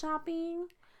Christmas shopping?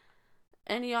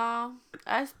 And y'all,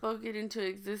 I spoke it into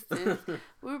existence.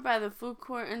 We were by the food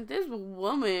court, and this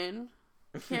woman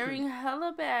carrying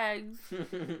hella bags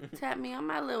tapped me on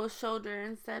my little shoulder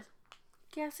and said,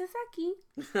 ¿Qué haces aquí?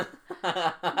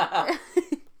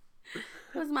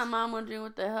 It was my mom wondering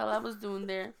what the hell I was doing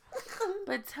there.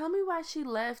 But tell me why she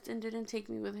left and didn't take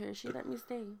me with her. She let me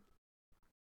stay.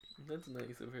 That's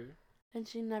nice of her. And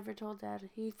she never told Dad.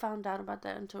 He found out about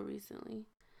that until recently,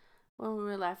 when we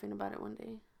were laughing about it one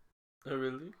day. Oh,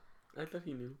 really? I thought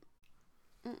he knew.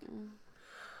 Mm-mm.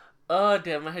 Oh,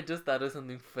 damn, I had just thought of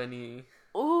something funny.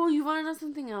 Oh, you want to know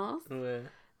something else? What?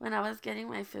 When I was getting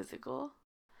my physical,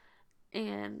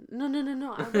 and no,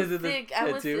 I was sick.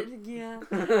 I was sick. Yeah,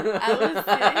 I was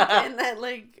sick, and that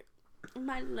like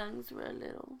my lungs were a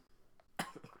little.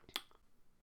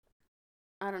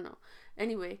 I don't know.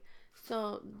 Anyway,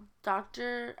 so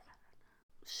doctor,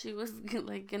 she was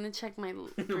like gonna check my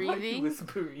breathing. Why are you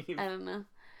whispering? I don't know.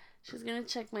 She was gonna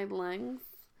check my lungs,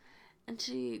 and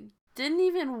she didn't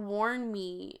even warn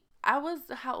me. I was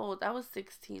how old? I was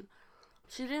 16.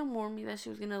 She didn't warn me that she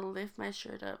was gonna lift my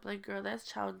shirt up. Like, girl,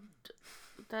 that's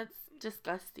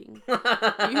disgusting.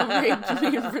 You raped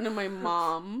me in front of my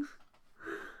mom.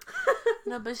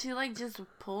 No, but she like just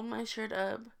pulled my shirt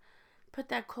up, put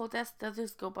that cold ass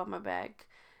stethoscope on my back,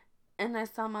 and I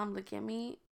saw Mom look at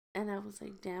me, and I was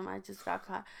like, damn, I just got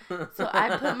caught. So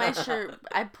I put my shirt,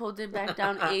 I pulled it back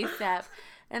down ASAP,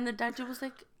 and the doctor was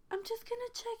like, I'm just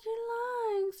gonna check your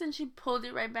lungs, and she pulled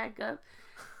it right back up.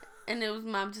 And it was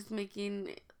Mom just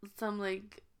making some,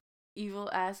 like,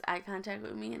 evil-ass eye contact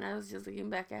with me. And I was just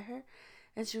looking back at her.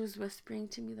 And she was whispering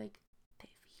to me, like,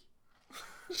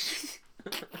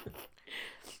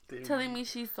 Davy. Telling me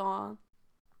she saw.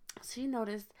 She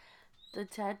noticed the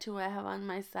tattoo I have on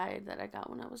my side that I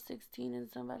got when I was 16 in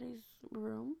somebody's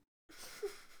room.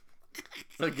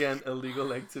 Again,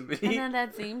 illegal activity. And then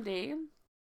that same day,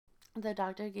 the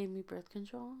doctor gave me birth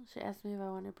control. She asked me if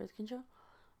I wanted birth control.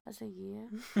 I said, yeah.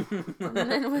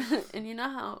 And you know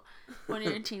how when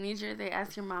you're a teenager, they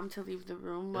ask your mom to leave the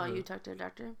room while you talk to a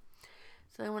doctor?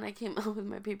 So then when I came out with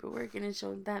my paperwork and it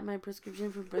showed that my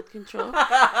prescription for birth control,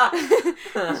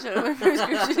 it showed my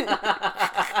prescription.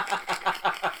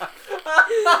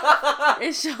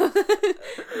 It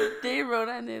showed, they wrote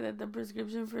on there that the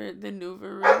prescription for the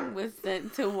NuvaRing was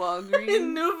sent to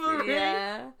Walgreens. NuvaRing?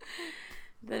 Yeah.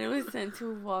 That it was sent to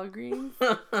Walgreens.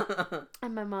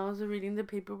 And my mom was reading the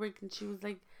paperwork and she was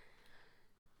like,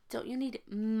 don't you need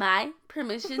my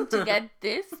permission to get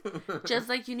this? Just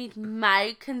like you need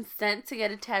my consent to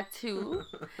get a tattoo?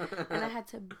 And I had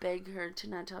to beg her to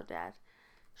not tell Dad.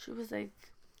 She was like,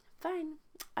 fine,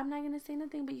 I'm not going to say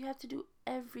nothing, but you have to do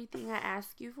everything I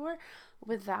ask you for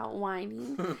without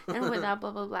whining and without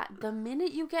blah, blah, blah. The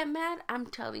minute you get mad, I'm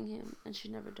telling him. And she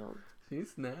never told. She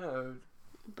snapped.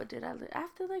 But did I?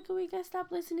 After like a week, I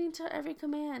stopped listening to every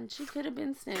command. She could have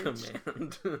been snitched.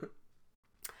 Command.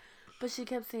 But she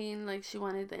kept saying like she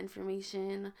wanted the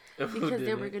information because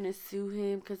they were gonna sue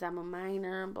him because I'm a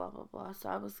minor and blah blah blah. So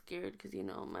I was scared because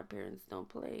my parents don't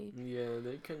play. Yeah,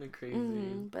 they're kind of crazy.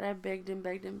 But I begged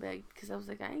because I was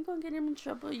like, I ain't gonna get him in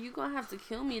trouble. You gonna have to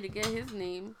kill me to get his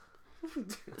name.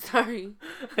 Sorry.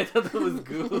 I thought that was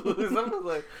goose. I was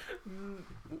like,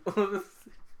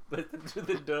 listen to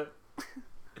the door.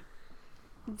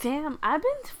 Damn, I've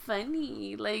been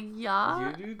funny. Like, y'all.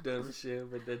 You do dumb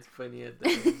shit, but that's funny at the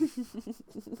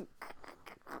end.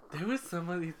 There was some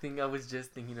other thing I was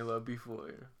just thinking about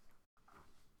before.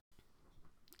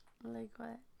 Like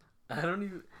what? I don't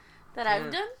even... That I've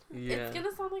done? Yeah. It's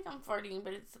gonna sound like I'm farting,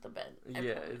 but it's the bed.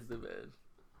 It's the bed.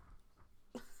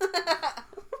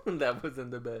 That was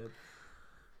in the bed.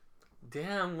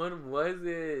 Damn, what was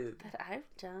it? That I've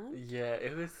done? Yeah,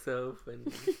 it was so funny.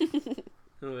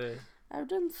 What? I've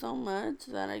done so much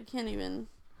that I can't even.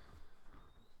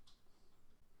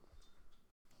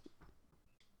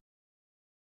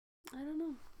 I don't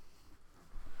know.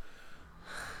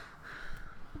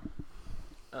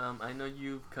 I know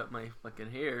you've cut my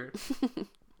fucking hair.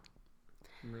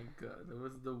 My God, that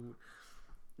was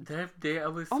that day I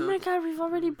was. Oh my God, we've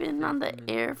already been on the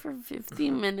air for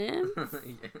 15 minutes.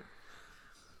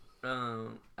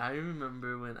 Yeah. I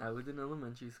remember when I was in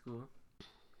elementary school.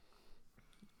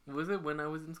 Was it when I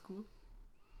was in school?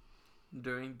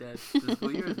 During the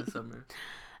school year or the summer?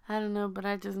 I don't know, but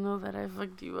I just know that I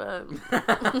fucked you up.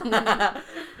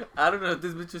 I don't know if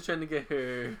this bitch was trying to get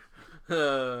her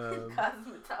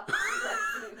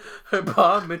her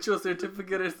Bob Mitchell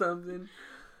certificate or something.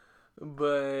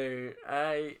 But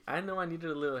I know I needed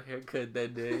a little haircut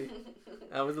that day.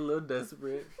 I was a little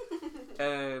desperate.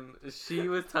 And she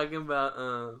was talking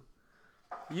about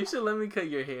you should let me cut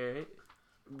your hair.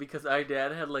 Because our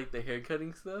dad had like the hair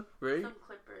cutting stuff, right? Some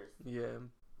clippers. Yeah.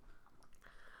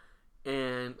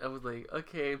 And I was like,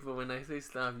 okay, but when I say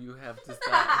stop, you have to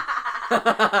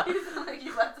stop. You sound like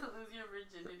you're about to lose your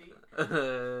virginity.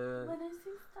 When I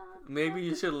say stop. Maybe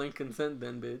you should learn consent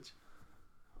then, bitch.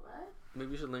 What?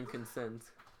 Maybe you should learn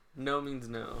consent. No means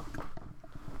no.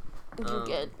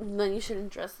 Then you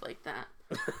shouldn't dress like that.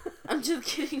 I'm just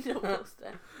kidding. Don't post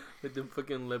that. With the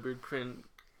fucking leopard print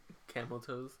camel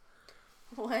toes.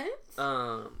 What?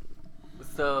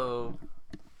 So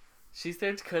she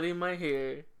starts cutting my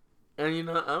hair, and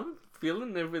I'm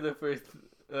feeling it for the first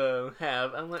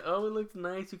half. I'm like, oh, it looks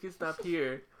nice. You can stop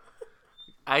here.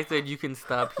 I said you can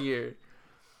stop here,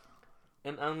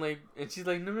 and I'm like, and she's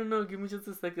like, no, give me just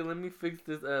a second. Let me fix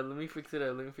this. Let me fix it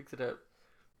up.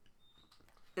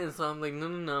 And so I'm like, no,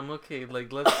 I'm okay.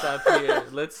 Like, let's stop here.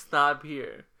 Let's stop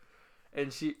here.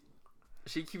 And she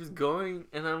keeps going,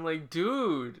 and I'm like,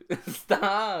 dude,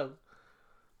 stop.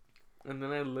 And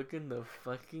then I look in the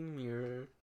fucking mirror.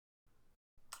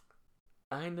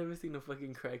 I ain't never seen a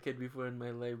fucking crackhead before in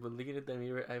my life, but looking at that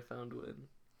mirror, I found one.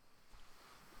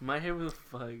 My hair was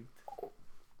fucked.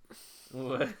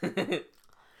 What?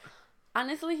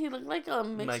 Honestly, he looked like a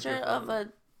mixture of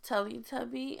a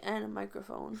Teletubby and a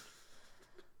microphone.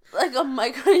 Like a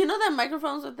micro, that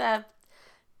microphones with that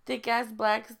thick ass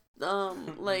black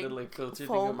like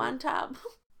foam on top.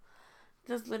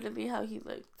 That's literally how he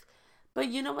looked. But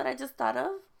you know what I just thought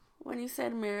of? When you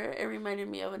said mirror, it reminded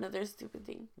me of another stupid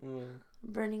thing. Yeah.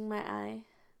 Burning my eye.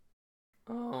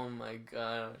 Oh my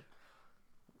God.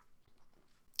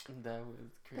 That was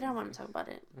crazy. But I don't want to talk about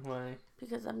it. Why?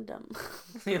 Because I'm dumb.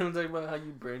 You don't talk about how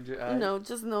you burned your eye? No,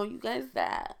 just know you guys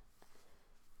that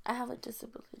I have a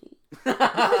disability.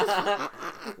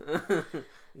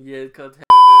 Yeah, it's called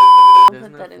That's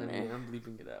put not that in funny. there. I'm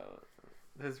bleeping it out.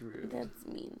 That's rude. That's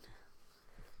mean.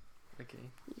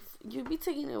 Okay. You'd be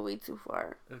taking it way too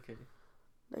far. Okay.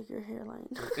 Like your hairline.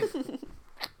 Okay.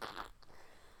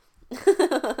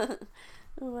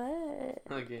 What?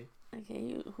 Okay.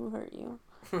 Okay, who hurt you?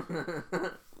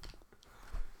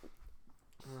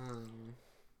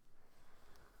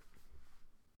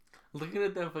 Looking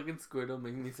at that fucking Squirtle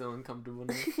makes me so uncomfortable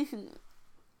now.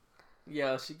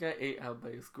 Yeah, she got ate out by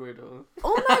a Squirtle.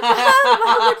 Oh my God,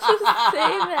 why would you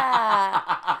say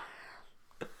that?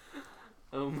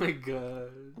 Oh my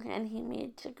God. And he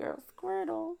made your girl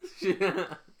Squirtle.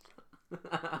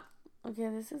 Okay,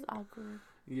 this is awkward.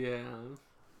 Yeah.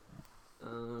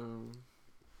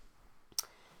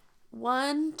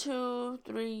 1, 2,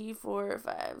 3, 4,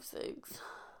 5, 6.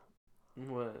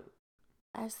 What?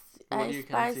 I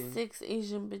spy 6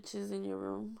 Asian bitches in your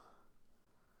room.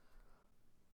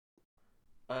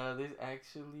 There's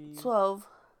actually 12.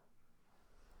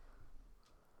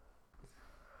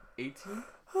 18?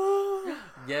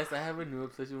 Yes, I have a new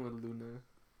obsession with Luna.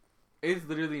 It's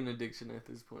literally an addiction at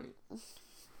this point.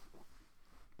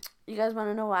 You guys want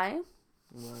to know why?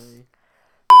 Why?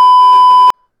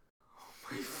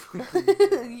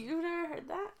 You've never heard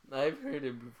that? I've heard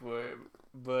it before,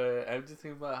 but I'm just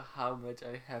thinking about how much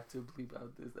I have to bleep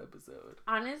out this episode.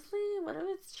 Honestly, what if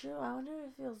it's true? I wonder if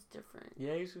it feels different.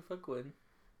 Yeah, you should fuck one.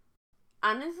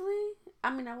 Honestly,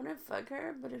 I mean, I wouldn't fuck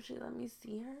her, but if she let me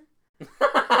see her,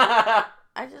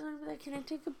 I just want to be like, can I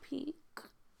take a peek?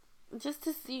 Just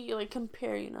to see, like,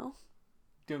 compare, you know?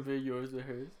 Compare yours with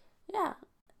hers? Yeah.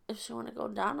 If she want to go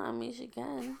down on me, she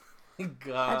can.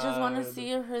 God. I just want to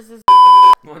see if hers is...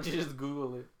 Why don't you just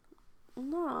Google it?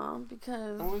 No,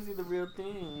 because... I want to see the real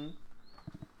thing.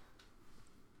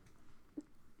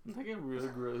 I get real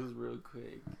gross real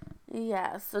quick.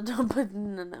 Yeah, so don't put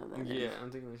none of that Yeah,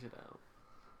 I'm taking that shit out.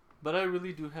 But I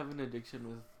really do have an addiction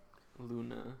with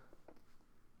Luna.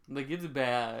 Like, it's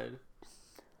bad.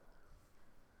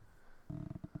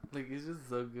 Like, it's just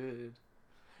so good.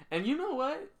 And you know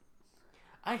what?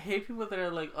 I hate people that are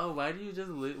like, oh, why do you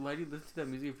listen to that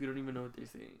music if you don't even know what they're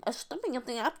saying?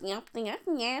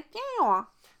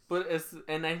 But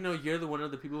and I know you're one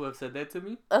of the people who have said that to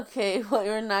me. Okay, what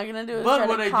you're not gonna do is try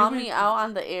to call me out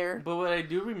on the air. But what I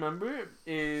do remember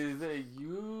is that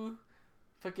you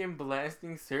fucking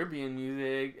blasting Serbian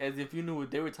music as if you knew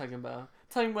what they were talking about.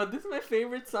 Talking about, this is my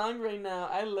favorite song right now.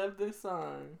 I love this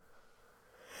song.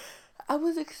 I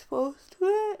was exposed to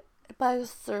it by a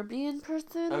Serbian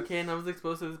person. Okay, and I was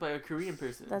exposed to this by a Korean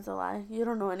person. That's a lie. You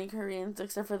don't know any Koreans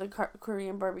except for the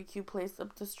Korean barbecue place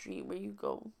up the street where you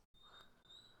go.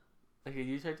 Okay,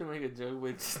 you tried to make a joke, but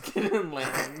it just didn't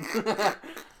land.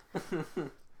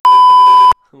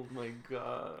 Oh my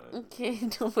god. Okay,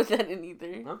 don't put that in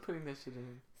either. I'm putting that shit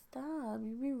in. Stop.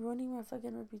 You be ruining my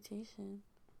fucking reputation.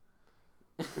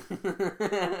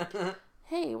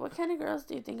 Hey, what kind of girls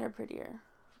do you think are prettier?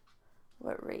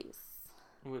 What race?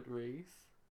 What race?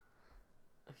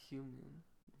 A human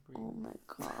race. Oh my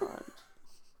god.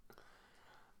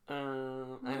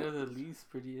 I know the least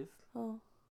prettiest. Oh.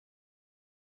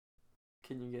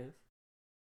 Can you guess?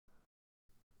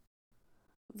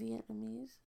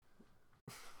 Vietnamese?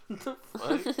 What the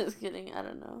fuck? Just kidding, I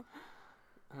don't know.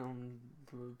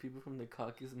 People from the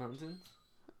Caucasus Mountains?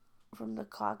 From the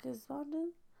Caucasus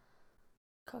Mountains?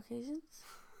 Caucasians?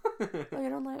 Oh, you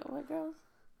don't like white girls?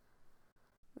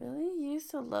 Really? You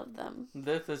used to love them.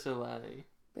 That's such a lie.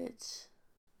 Bitch.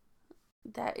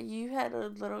 That you had a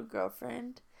little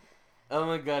girlfriend. Oh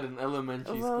my god, in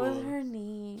elementary school. What was her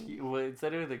name? Well, it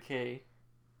said it with a K.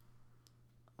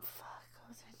 Fuck, what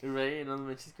was her name? Right, in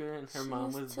elementary school, and her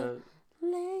mom was the...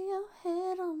 Lay your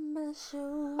head on my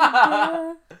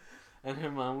shoulder. And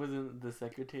her mom was the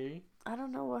secretary. I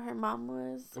don't know what her mom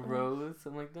was. Rose,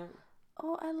 something like that.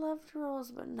 Oh, I loved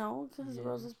Rose, but no, because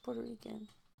Rose is Puerto Rican.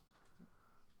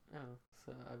 Oh,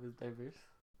 so I was diverse?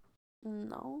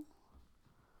 No.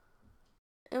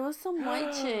 It was some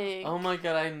white chick. Oh my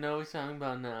god, I know what you're talking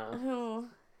about now. Who?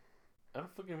 I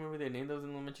don't fucking remember their name. That was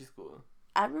in elementary school.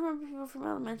 I remember people from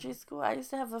elementary school. I used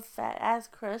to have a fat ass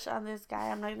crush on this guy.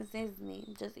 I'm not gonna say his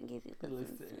name just in case he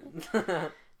listens.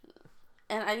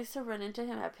 And I used to run into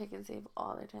him at Pick and Save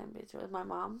all the time, bitch, with my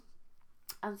mom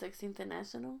on 16th and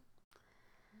National.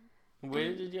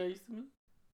 Where did y'all used to meet?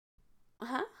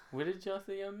 Huh? Where did y'all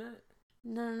say y'all met?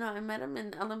 No. I met him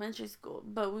in elementary school,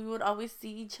 but we would always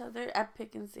see each other at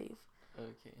Pick and Save.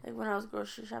 Okay. Like when I was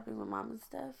grocery shopping with mom and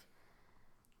stuff.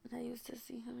 And I used to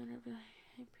see him and I'd be like,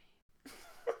 hey,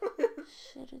 babe.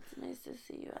 Shit, it's nice to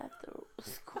see you after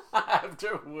school.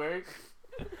 After work?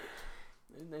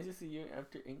 It's nice to see you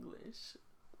after English.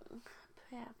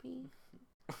 Happy.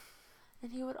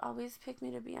 And he would always pick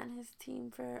me to be on his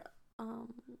team for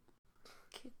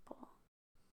kickball.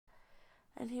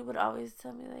 And he would always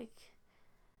tell me, like,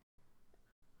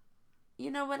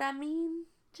 you know what I mean,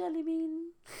 Jelly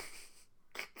Bean?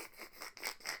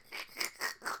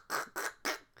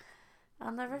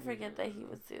 I'll never forget that he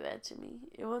would say that to me.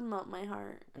 It would melt my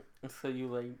heart. So you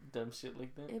like dumb shit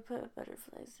like that? It put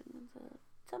butterflies in my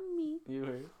tummy. You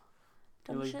heard?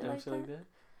 Dumb you like shit dumb like shit like that?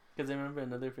 Because I remember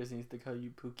another person used to call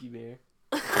you Pookie Bear.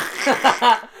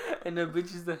 And the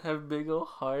bitch used to have big old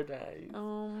hard eyes.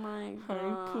 Oh my god.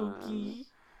 Hi, Pookie.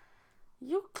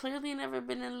 You clearly never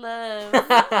been in love.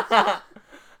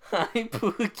 Hi,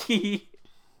 Pookie.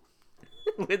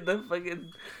 With the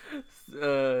fucking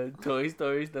Toy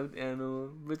Story stuffed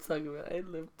animal. But talking about, I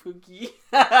love Pookie.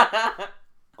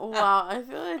 Wow, I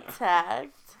feel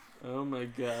attacked. Oh my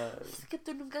god. Es que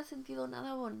tú nunca has sentido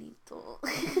nada bonito.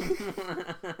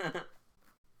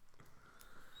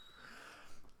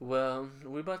 Well,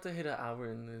 we're about to hit an hour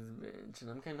in this bitch,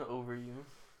 and I'm kind of over you.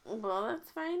 Well,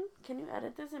 that's fine. Can you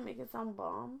edit this and make it sound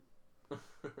bomb?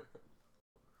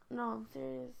 No, I'm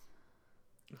serious.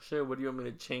 Sure, what do you want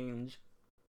me to change?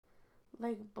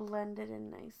 Like, blend it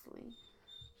in nicely.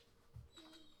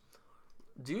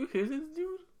 Do you hear this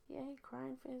dude? Yeah, he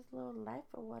crying for his little life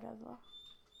or whatever.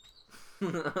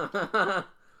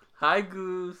 Hi,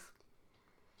 Goose.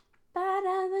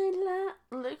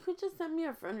 Look who just sent me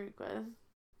a friend request.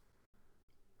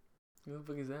 Who the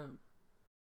fuck is that?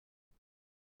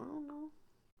 I don't know.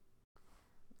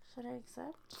 Should I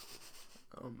accept?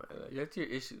 Oh my god, that's your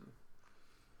issue.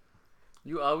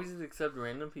 You always accept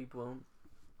random people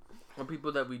or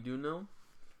people that we do know,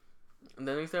 and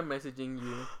then they start messaging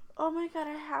you. Oh my god,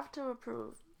 I have to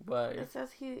approve. Why? It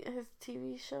says his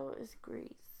TV show is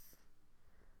Grease.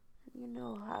 You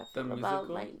know how I The feel about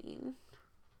musical? lightning.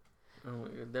 Oh my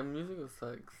god, that musical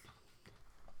sucks.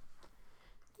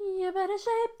 You better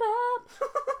shape up,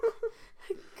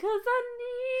 'cause I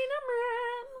need a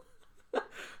man.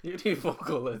 You need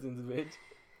vocal lessons, bitch.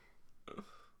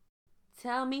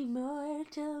 Tell me more,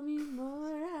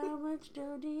 how much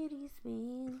dough did he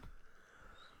spend?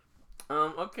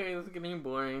 Okay, this is getting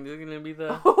boring. This is gonna be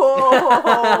the...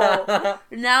 Oh,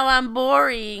 now I'm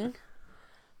boring.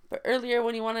 But earlier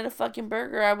when you wanted a fucking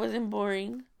burger, I wasn't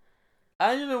boring.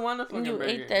 I didn't want a fucking burger.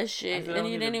 You ate that shit, and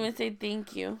you didn't even say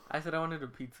thank you. I said I wanted a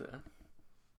pizza.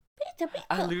 Pizza.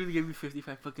 I literally gave you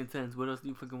 55 fucking cents. What else do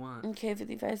you fucking want? Okay,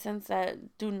 55 cents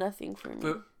that do nothing for me.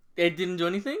 But it didn't do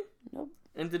anything? Nope.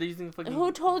 And did they using fucking...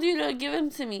 Who told you to give him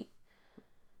to me?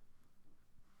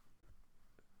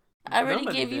 I already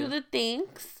gave you the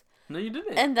thanks. No, you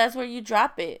didn't. And that's where you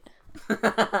drop it.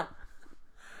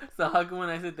 So how come when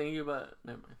I said thank you about...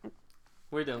 Never mind.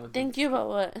 We're done with Thank you about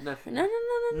what? Nothing. No.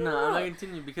 No, I'm not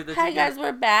continuing because that's Hi guys,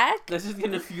 we're back. That's just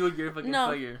gonna fuel your fucking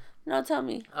fire. No, tell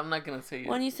me. I'm not gonna say it.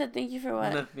 When you said thank you for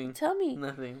what? Nothing. Tell me.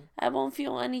 Nothing. I won't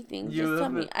feel anything. Just tell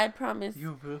me. I promise.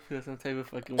 You will feel some type of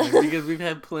fucking way because we've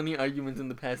had plenty of arguments in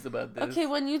the past about this. Okay,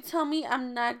 when you tell me,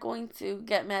 I'm not going to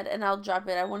get mad and I'll drop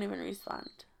it. I won't even respond.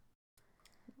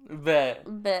 Bet.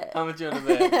 How much you wanna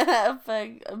bet? Fuck,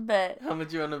 bet. How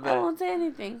much you wanna bet? I won't say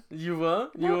anything. You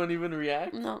won't? No. You won't even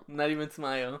react? No. Not even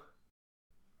smile?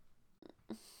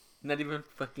 Not even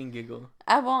fucking giggle?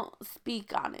 I won't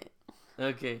speak on it.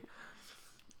 Okay.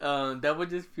 That would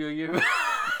just fuel your...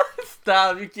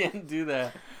 Stop, you can't do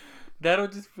that. That'll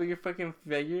just fuel your fucking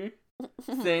figure.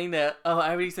 Saying that, oh,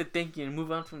 I already said thank you and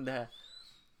move on from that.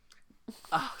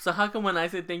 So how come when I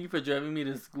said thank you for driving me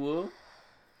to school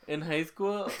in high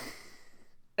school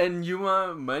and you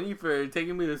want money for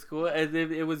taking me to school as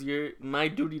if it was my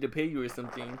duty to pay you or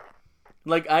something?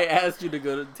 Like I asked you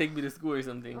to take me to school or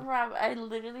something. Rob, I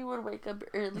literally would wake up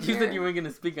earlier. You said you weren't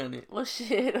gonna speak on it. Oh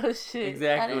shit.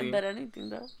 Exactly. I didn't bet anything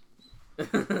though.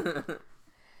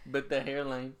 But the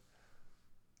hairline.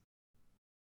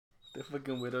 The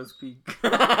fucking widow's peak.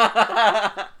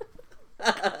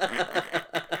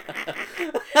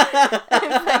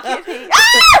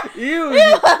 Ew,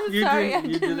 I'm sorry, I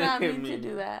did not mean to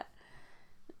do that.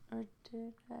 Or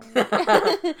did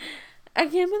I? I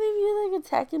can't believe you're like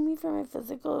attacking me for my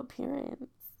physical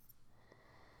appearance.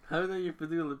 How is that your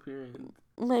physical appearance?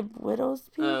 My widow's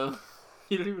peak? Oh,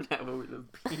 you don't even have a widow's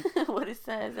peak. What is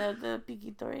that? Is that the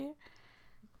peaky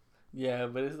Yeah,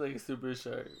 but it's like super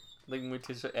sharp. Like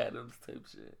Morticia Adams type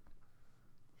shit.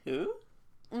 Who?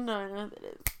 No, I know what that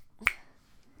is.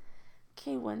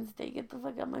 Okay, Wednesday, get the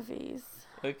fuck out my face.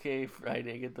 Okay,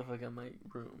 Friday, get the fuck out my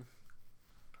room.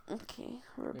 Okay,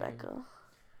 Rebecca. Okay.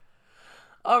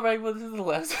 Alright, well, this is the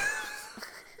last.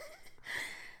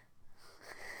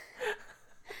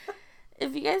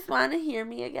 If you guys want to hear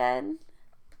me again,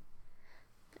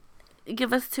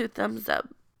 give us 2 thumbs up.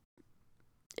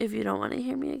 If you don't want to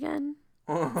hear me again,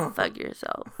 fuck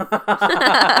yourself.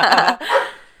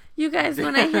 You guys,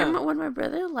 when my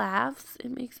brother laughs,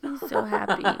 it makes me so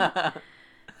happy.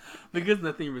 Because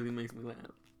nothing really makes me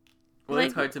laugh. Well,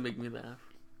 it's hard to make me laugh.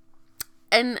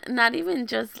 And not even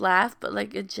just laugh, but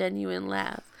like a genuine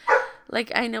laugh.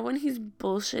 Like, I know when he's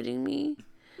bullshitting me.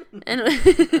 And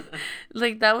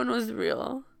like, that one was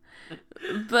real.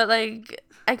 But like,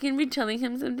 I can be telling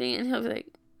him something and he'll be like,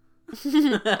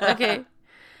 okay.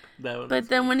 But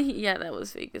then when that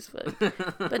was fake as fuck.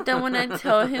 But then when I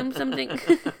tell him something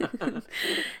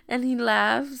and he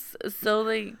laughs so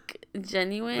like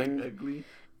genuine, like ugly,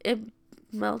 it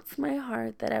melts my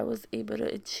heart that I was able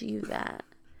to achieve that.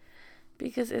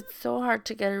 Because it's so hard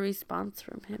to get a response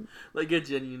from him. Like a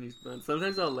genuine response.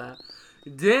 Sometimes I'll laugh.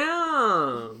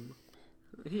 Damn!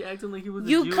 He acting like he was a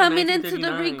Jew coming into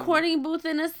the recording booth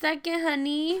in a second,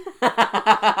 honey.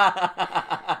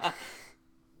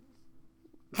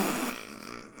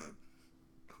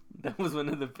 That was one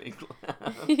of the fake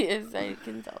laughs. Yes, I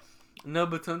can tell. No,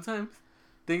 but sometimes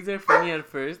things are funny at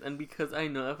first, and because I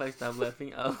know if I stop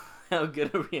laughing, I'll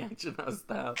get a reaction. I'll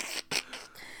stop.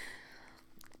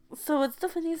 So what's the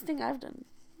funniest thing I've done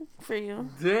for you?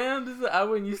 Damn, this is an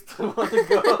hour and you still want to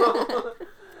go.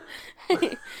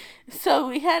 So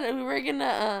we were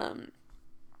gonna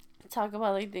talk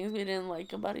about like things we didn't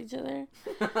like about each other.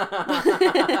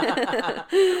 But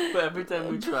every time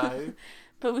we try.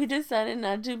 But we decided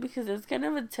not to because it's kind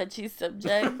of a touchy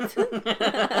subject.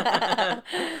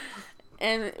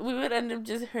 And we would end up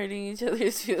just hurting each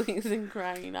other's feelings and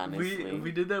crying, honestly.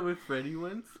 We did that with Freddie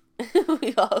once.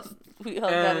 we all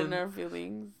got in our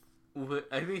feelings.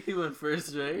 I think he went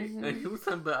first, right? Mm-hmm. And he was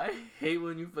like, but I hate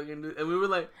when you fucking do. And we were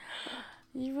like,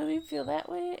 you really feel that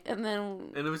way? And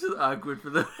it was just awkward for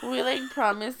them. We like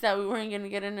promised that we weren't gonna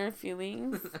get in our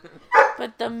feelings.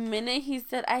 But the minute he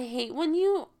said, I hate when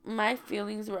you, my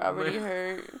feelings were already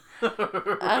hurt.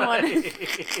 Right. I wanted.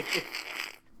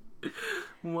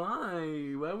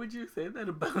 Why? Why would you say that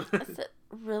about us? I said,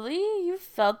 really? You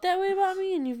felt that way about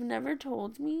me and you've never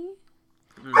told me?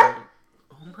 Oh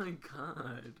my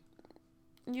god.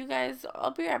 You guys,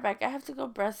 I'll be right back. I have to go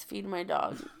breastfeed my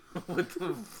dog. What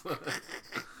the fuck?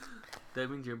 That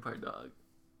means you're part dog.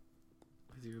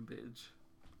 Because you're a bitch.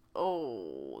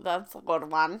 Oh, that's a good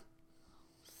one.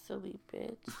 Silly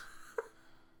bitch.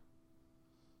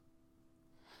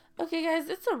 Okay, guys,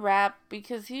 it's a wrap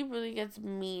because he really gets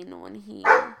mean when he...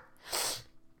 Oh,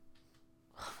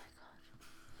 my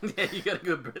God. Yeah, you gotta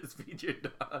go breastfeed your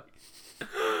dog.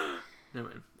 Never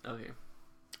mind. Okay.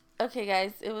 Okay,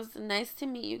 guys, it was nice to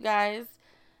meet you guys.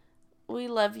 We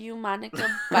love you. Monica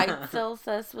Beitzel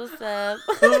says what's up.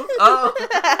 Oh.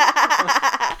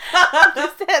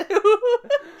 Said who?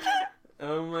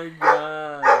 Oh my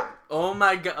god. Oh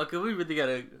my god. Okay, we really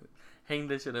gotta hang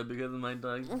this shit up because my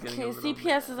dog's getting over. Okay,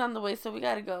 CPS is on the way, so we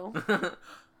gotta go.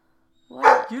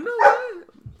 What? You know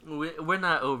what? We're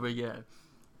not over yet.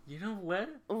 You know what?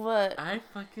 What? I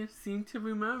fucking seem to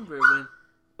remember when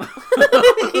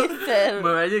He said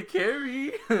Mariah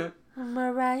Carey.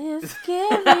 Mariah's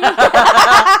scary.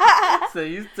 So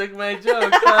you took my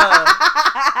joke, huh?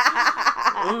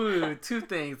 Ooh, two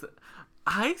things.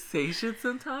 I say shit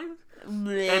sometimes, and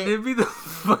it'd be the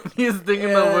funniest thing in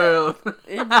the world.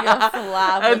 It'd be a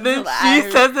flop. And then she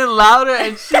says it louder,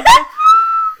 and she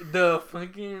the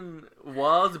fucking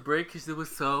walls break because it was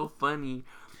so funny.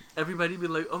 Everybody be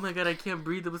like, oh my god, I can't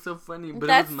breathe. It was so funny. But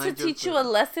that's it was my to teach you a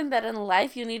lesson that in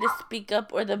life you need to speak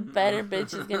up or the better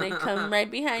bitch is going to come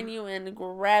right behind you and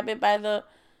grab it by the...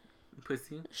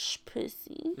 Pussy?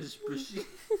 Pussy. Pussy.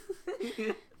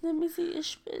 Let me see your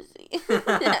pussy.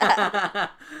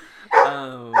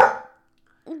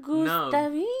 No,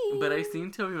 but I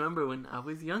seem to remember when I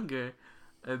was younger,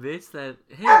 a bitch said,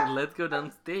 hey, let's go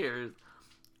downstairs.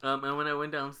 And when I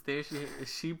went downstairs,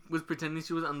 she was pretending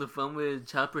she was on the phone with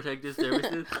Child Protective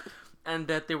Services and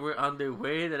that they were on their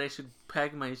way, that I should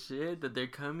pack my shit, that they're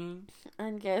coming.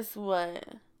 And guess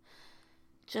what?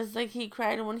 Just like he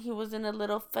cried when he was in a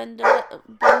little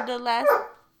bundle last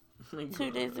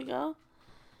 2 days ago,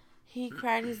 he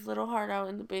cried his little heart out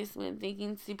in the basement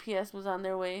thinking CPS was on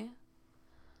their way.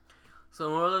 So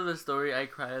moral of the story, I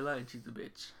cry a lot and she's a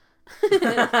bitch.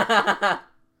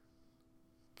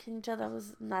 Can you tell that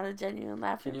was not a genuine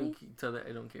laugh at me? Can you tell that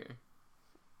I don't care?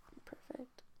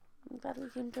 Perfect. I'm glad we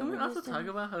came to Can we also talk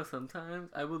about how sometimes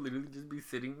I will literally just be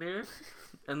sitting there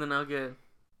and then I'll get,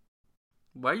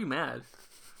 why are you mad?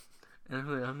 And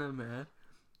I'm like, I'm not mad.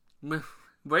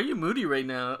 Why are you moody right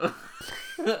now?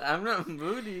 I'm not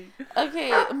moody.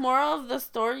 Okay, moral of the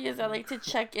story is I like to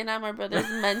check in on my brother's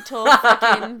mental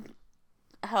fucking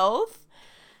health.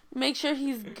 Make sure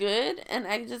he's good, and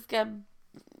I just got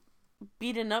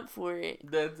beaten up for it.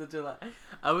 That's such a lie.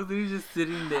 I was literally just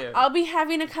sitting there. I'll be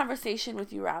having a conversation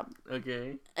with you, Rob.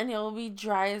 Okay. And you'll be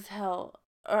dry as hell.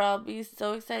 Or I'll be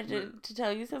so excited to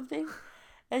tell you something.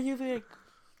 And you'll be like,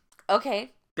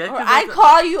 okay. Or I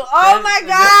call you. Oh my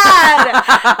god!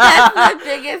 That's the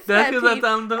biggest pet peeve. I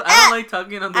don't like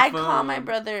talking on the phone. I call my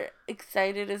brother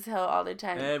excited as hell all the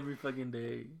time. Every fucking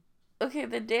day. Okay,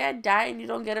 the day I die and you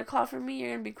don't get a call from me,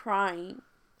 you're gonna be crying.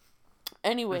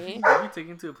 Anyway. You'll be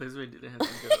taken to a place where I didn't have to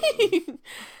go.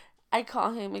 I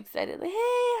call him excited, like,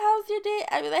 hey, how's your day?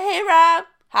 I be like, hey, Rob.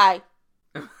 Hi.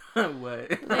 What?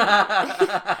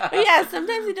 But yeah,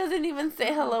 sometimes he doesn't even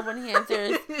say hello when he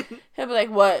answers. He'll be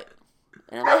like, what?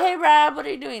 And I'm like, hey, Rob, what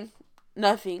are you doing?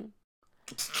 Nothing.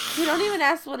 You don't even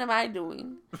ask, what am I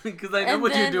doing? Because I know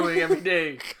what you're doing every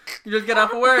day. You just get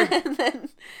off of work. And then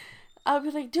I'll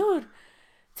be like, dude,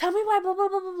 tell me why blah, blah,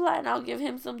 blah, blah, blah. And I'll give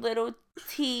him some little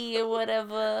tea or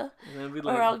whatever. Like,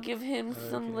 or I'll give him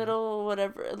some little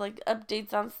whatever, like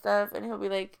updates on stuff. And he'll be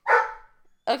like,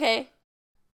 Okay.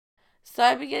 So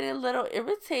I'd be getting a little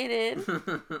irritated.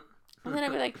 And then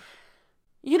I'd be like,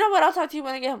 you know what? I'll talk to you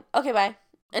when I get home. Okay, bye.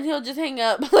 And he'll just hang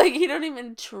up. Like, he don't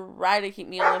even try to keep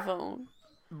me on the phone.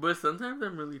 But sometimes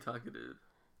I'm really talkative.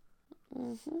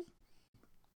 Mm-hmm.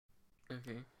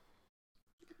 Okay.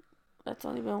 That's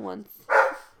only been once.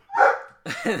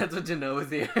 That's what Janelle was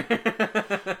here.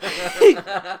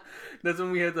 That's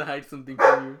when we had to hide something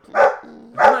from you.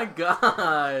 Oh my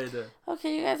god.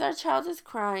 Okay, you guys, our child is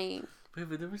crying. Wait,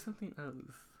 but there was something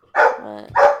else.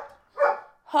 What?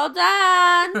 Hold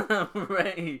on.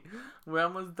 Right. We're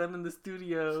almost done in the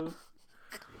studio.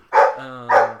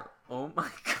 Oh my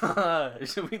god.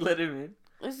 Should we let him in?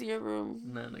 It's your room.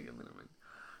 No, I'm not gonna let him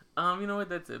in. You know what?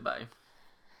 That's it. Bye.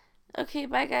 Okay,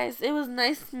 bye guys. It was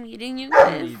nice meeting you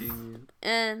guys. Meeting you.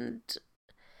 And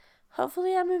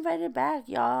hopefully I'm invited back,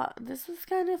 y'all. This was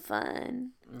kind of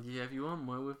fun. Yeah, if you want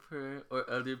more with her or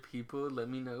other people, let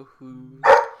me know who.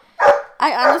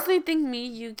 I honestly think me,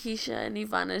 you, Keisha, and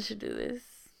Ivana should do this.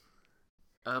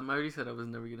 I already said I was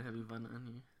never gonna have Ivana on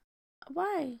here.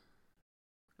 Why?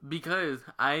 Because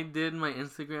I did my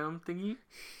Instagram thingy,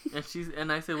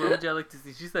 and I said, "What would y'all like to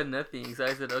see?" She said nothing, so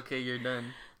I said, "Okay, you're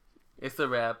done. It's a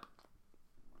wrap."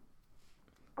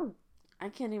 I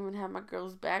can't even have my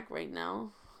girls back right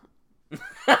now.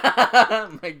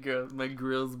 my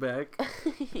grill's back.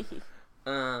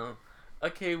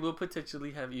 Okay, we'll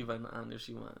potentially have Ivana on if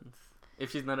she wants.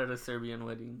 If she's not at a Serbian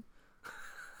wedding.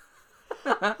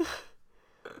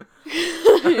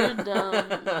 You're dumb.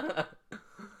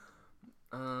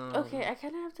 Okay, I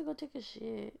kind of have to go take a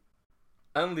shit.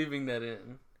 I'm leaving that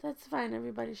in. That's fine.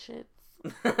 Everybody shits.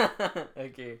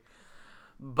 Okay.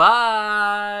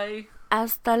 Bye.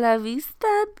 Hasta la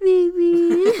vista,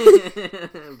 baby.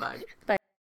 Bye. Bye.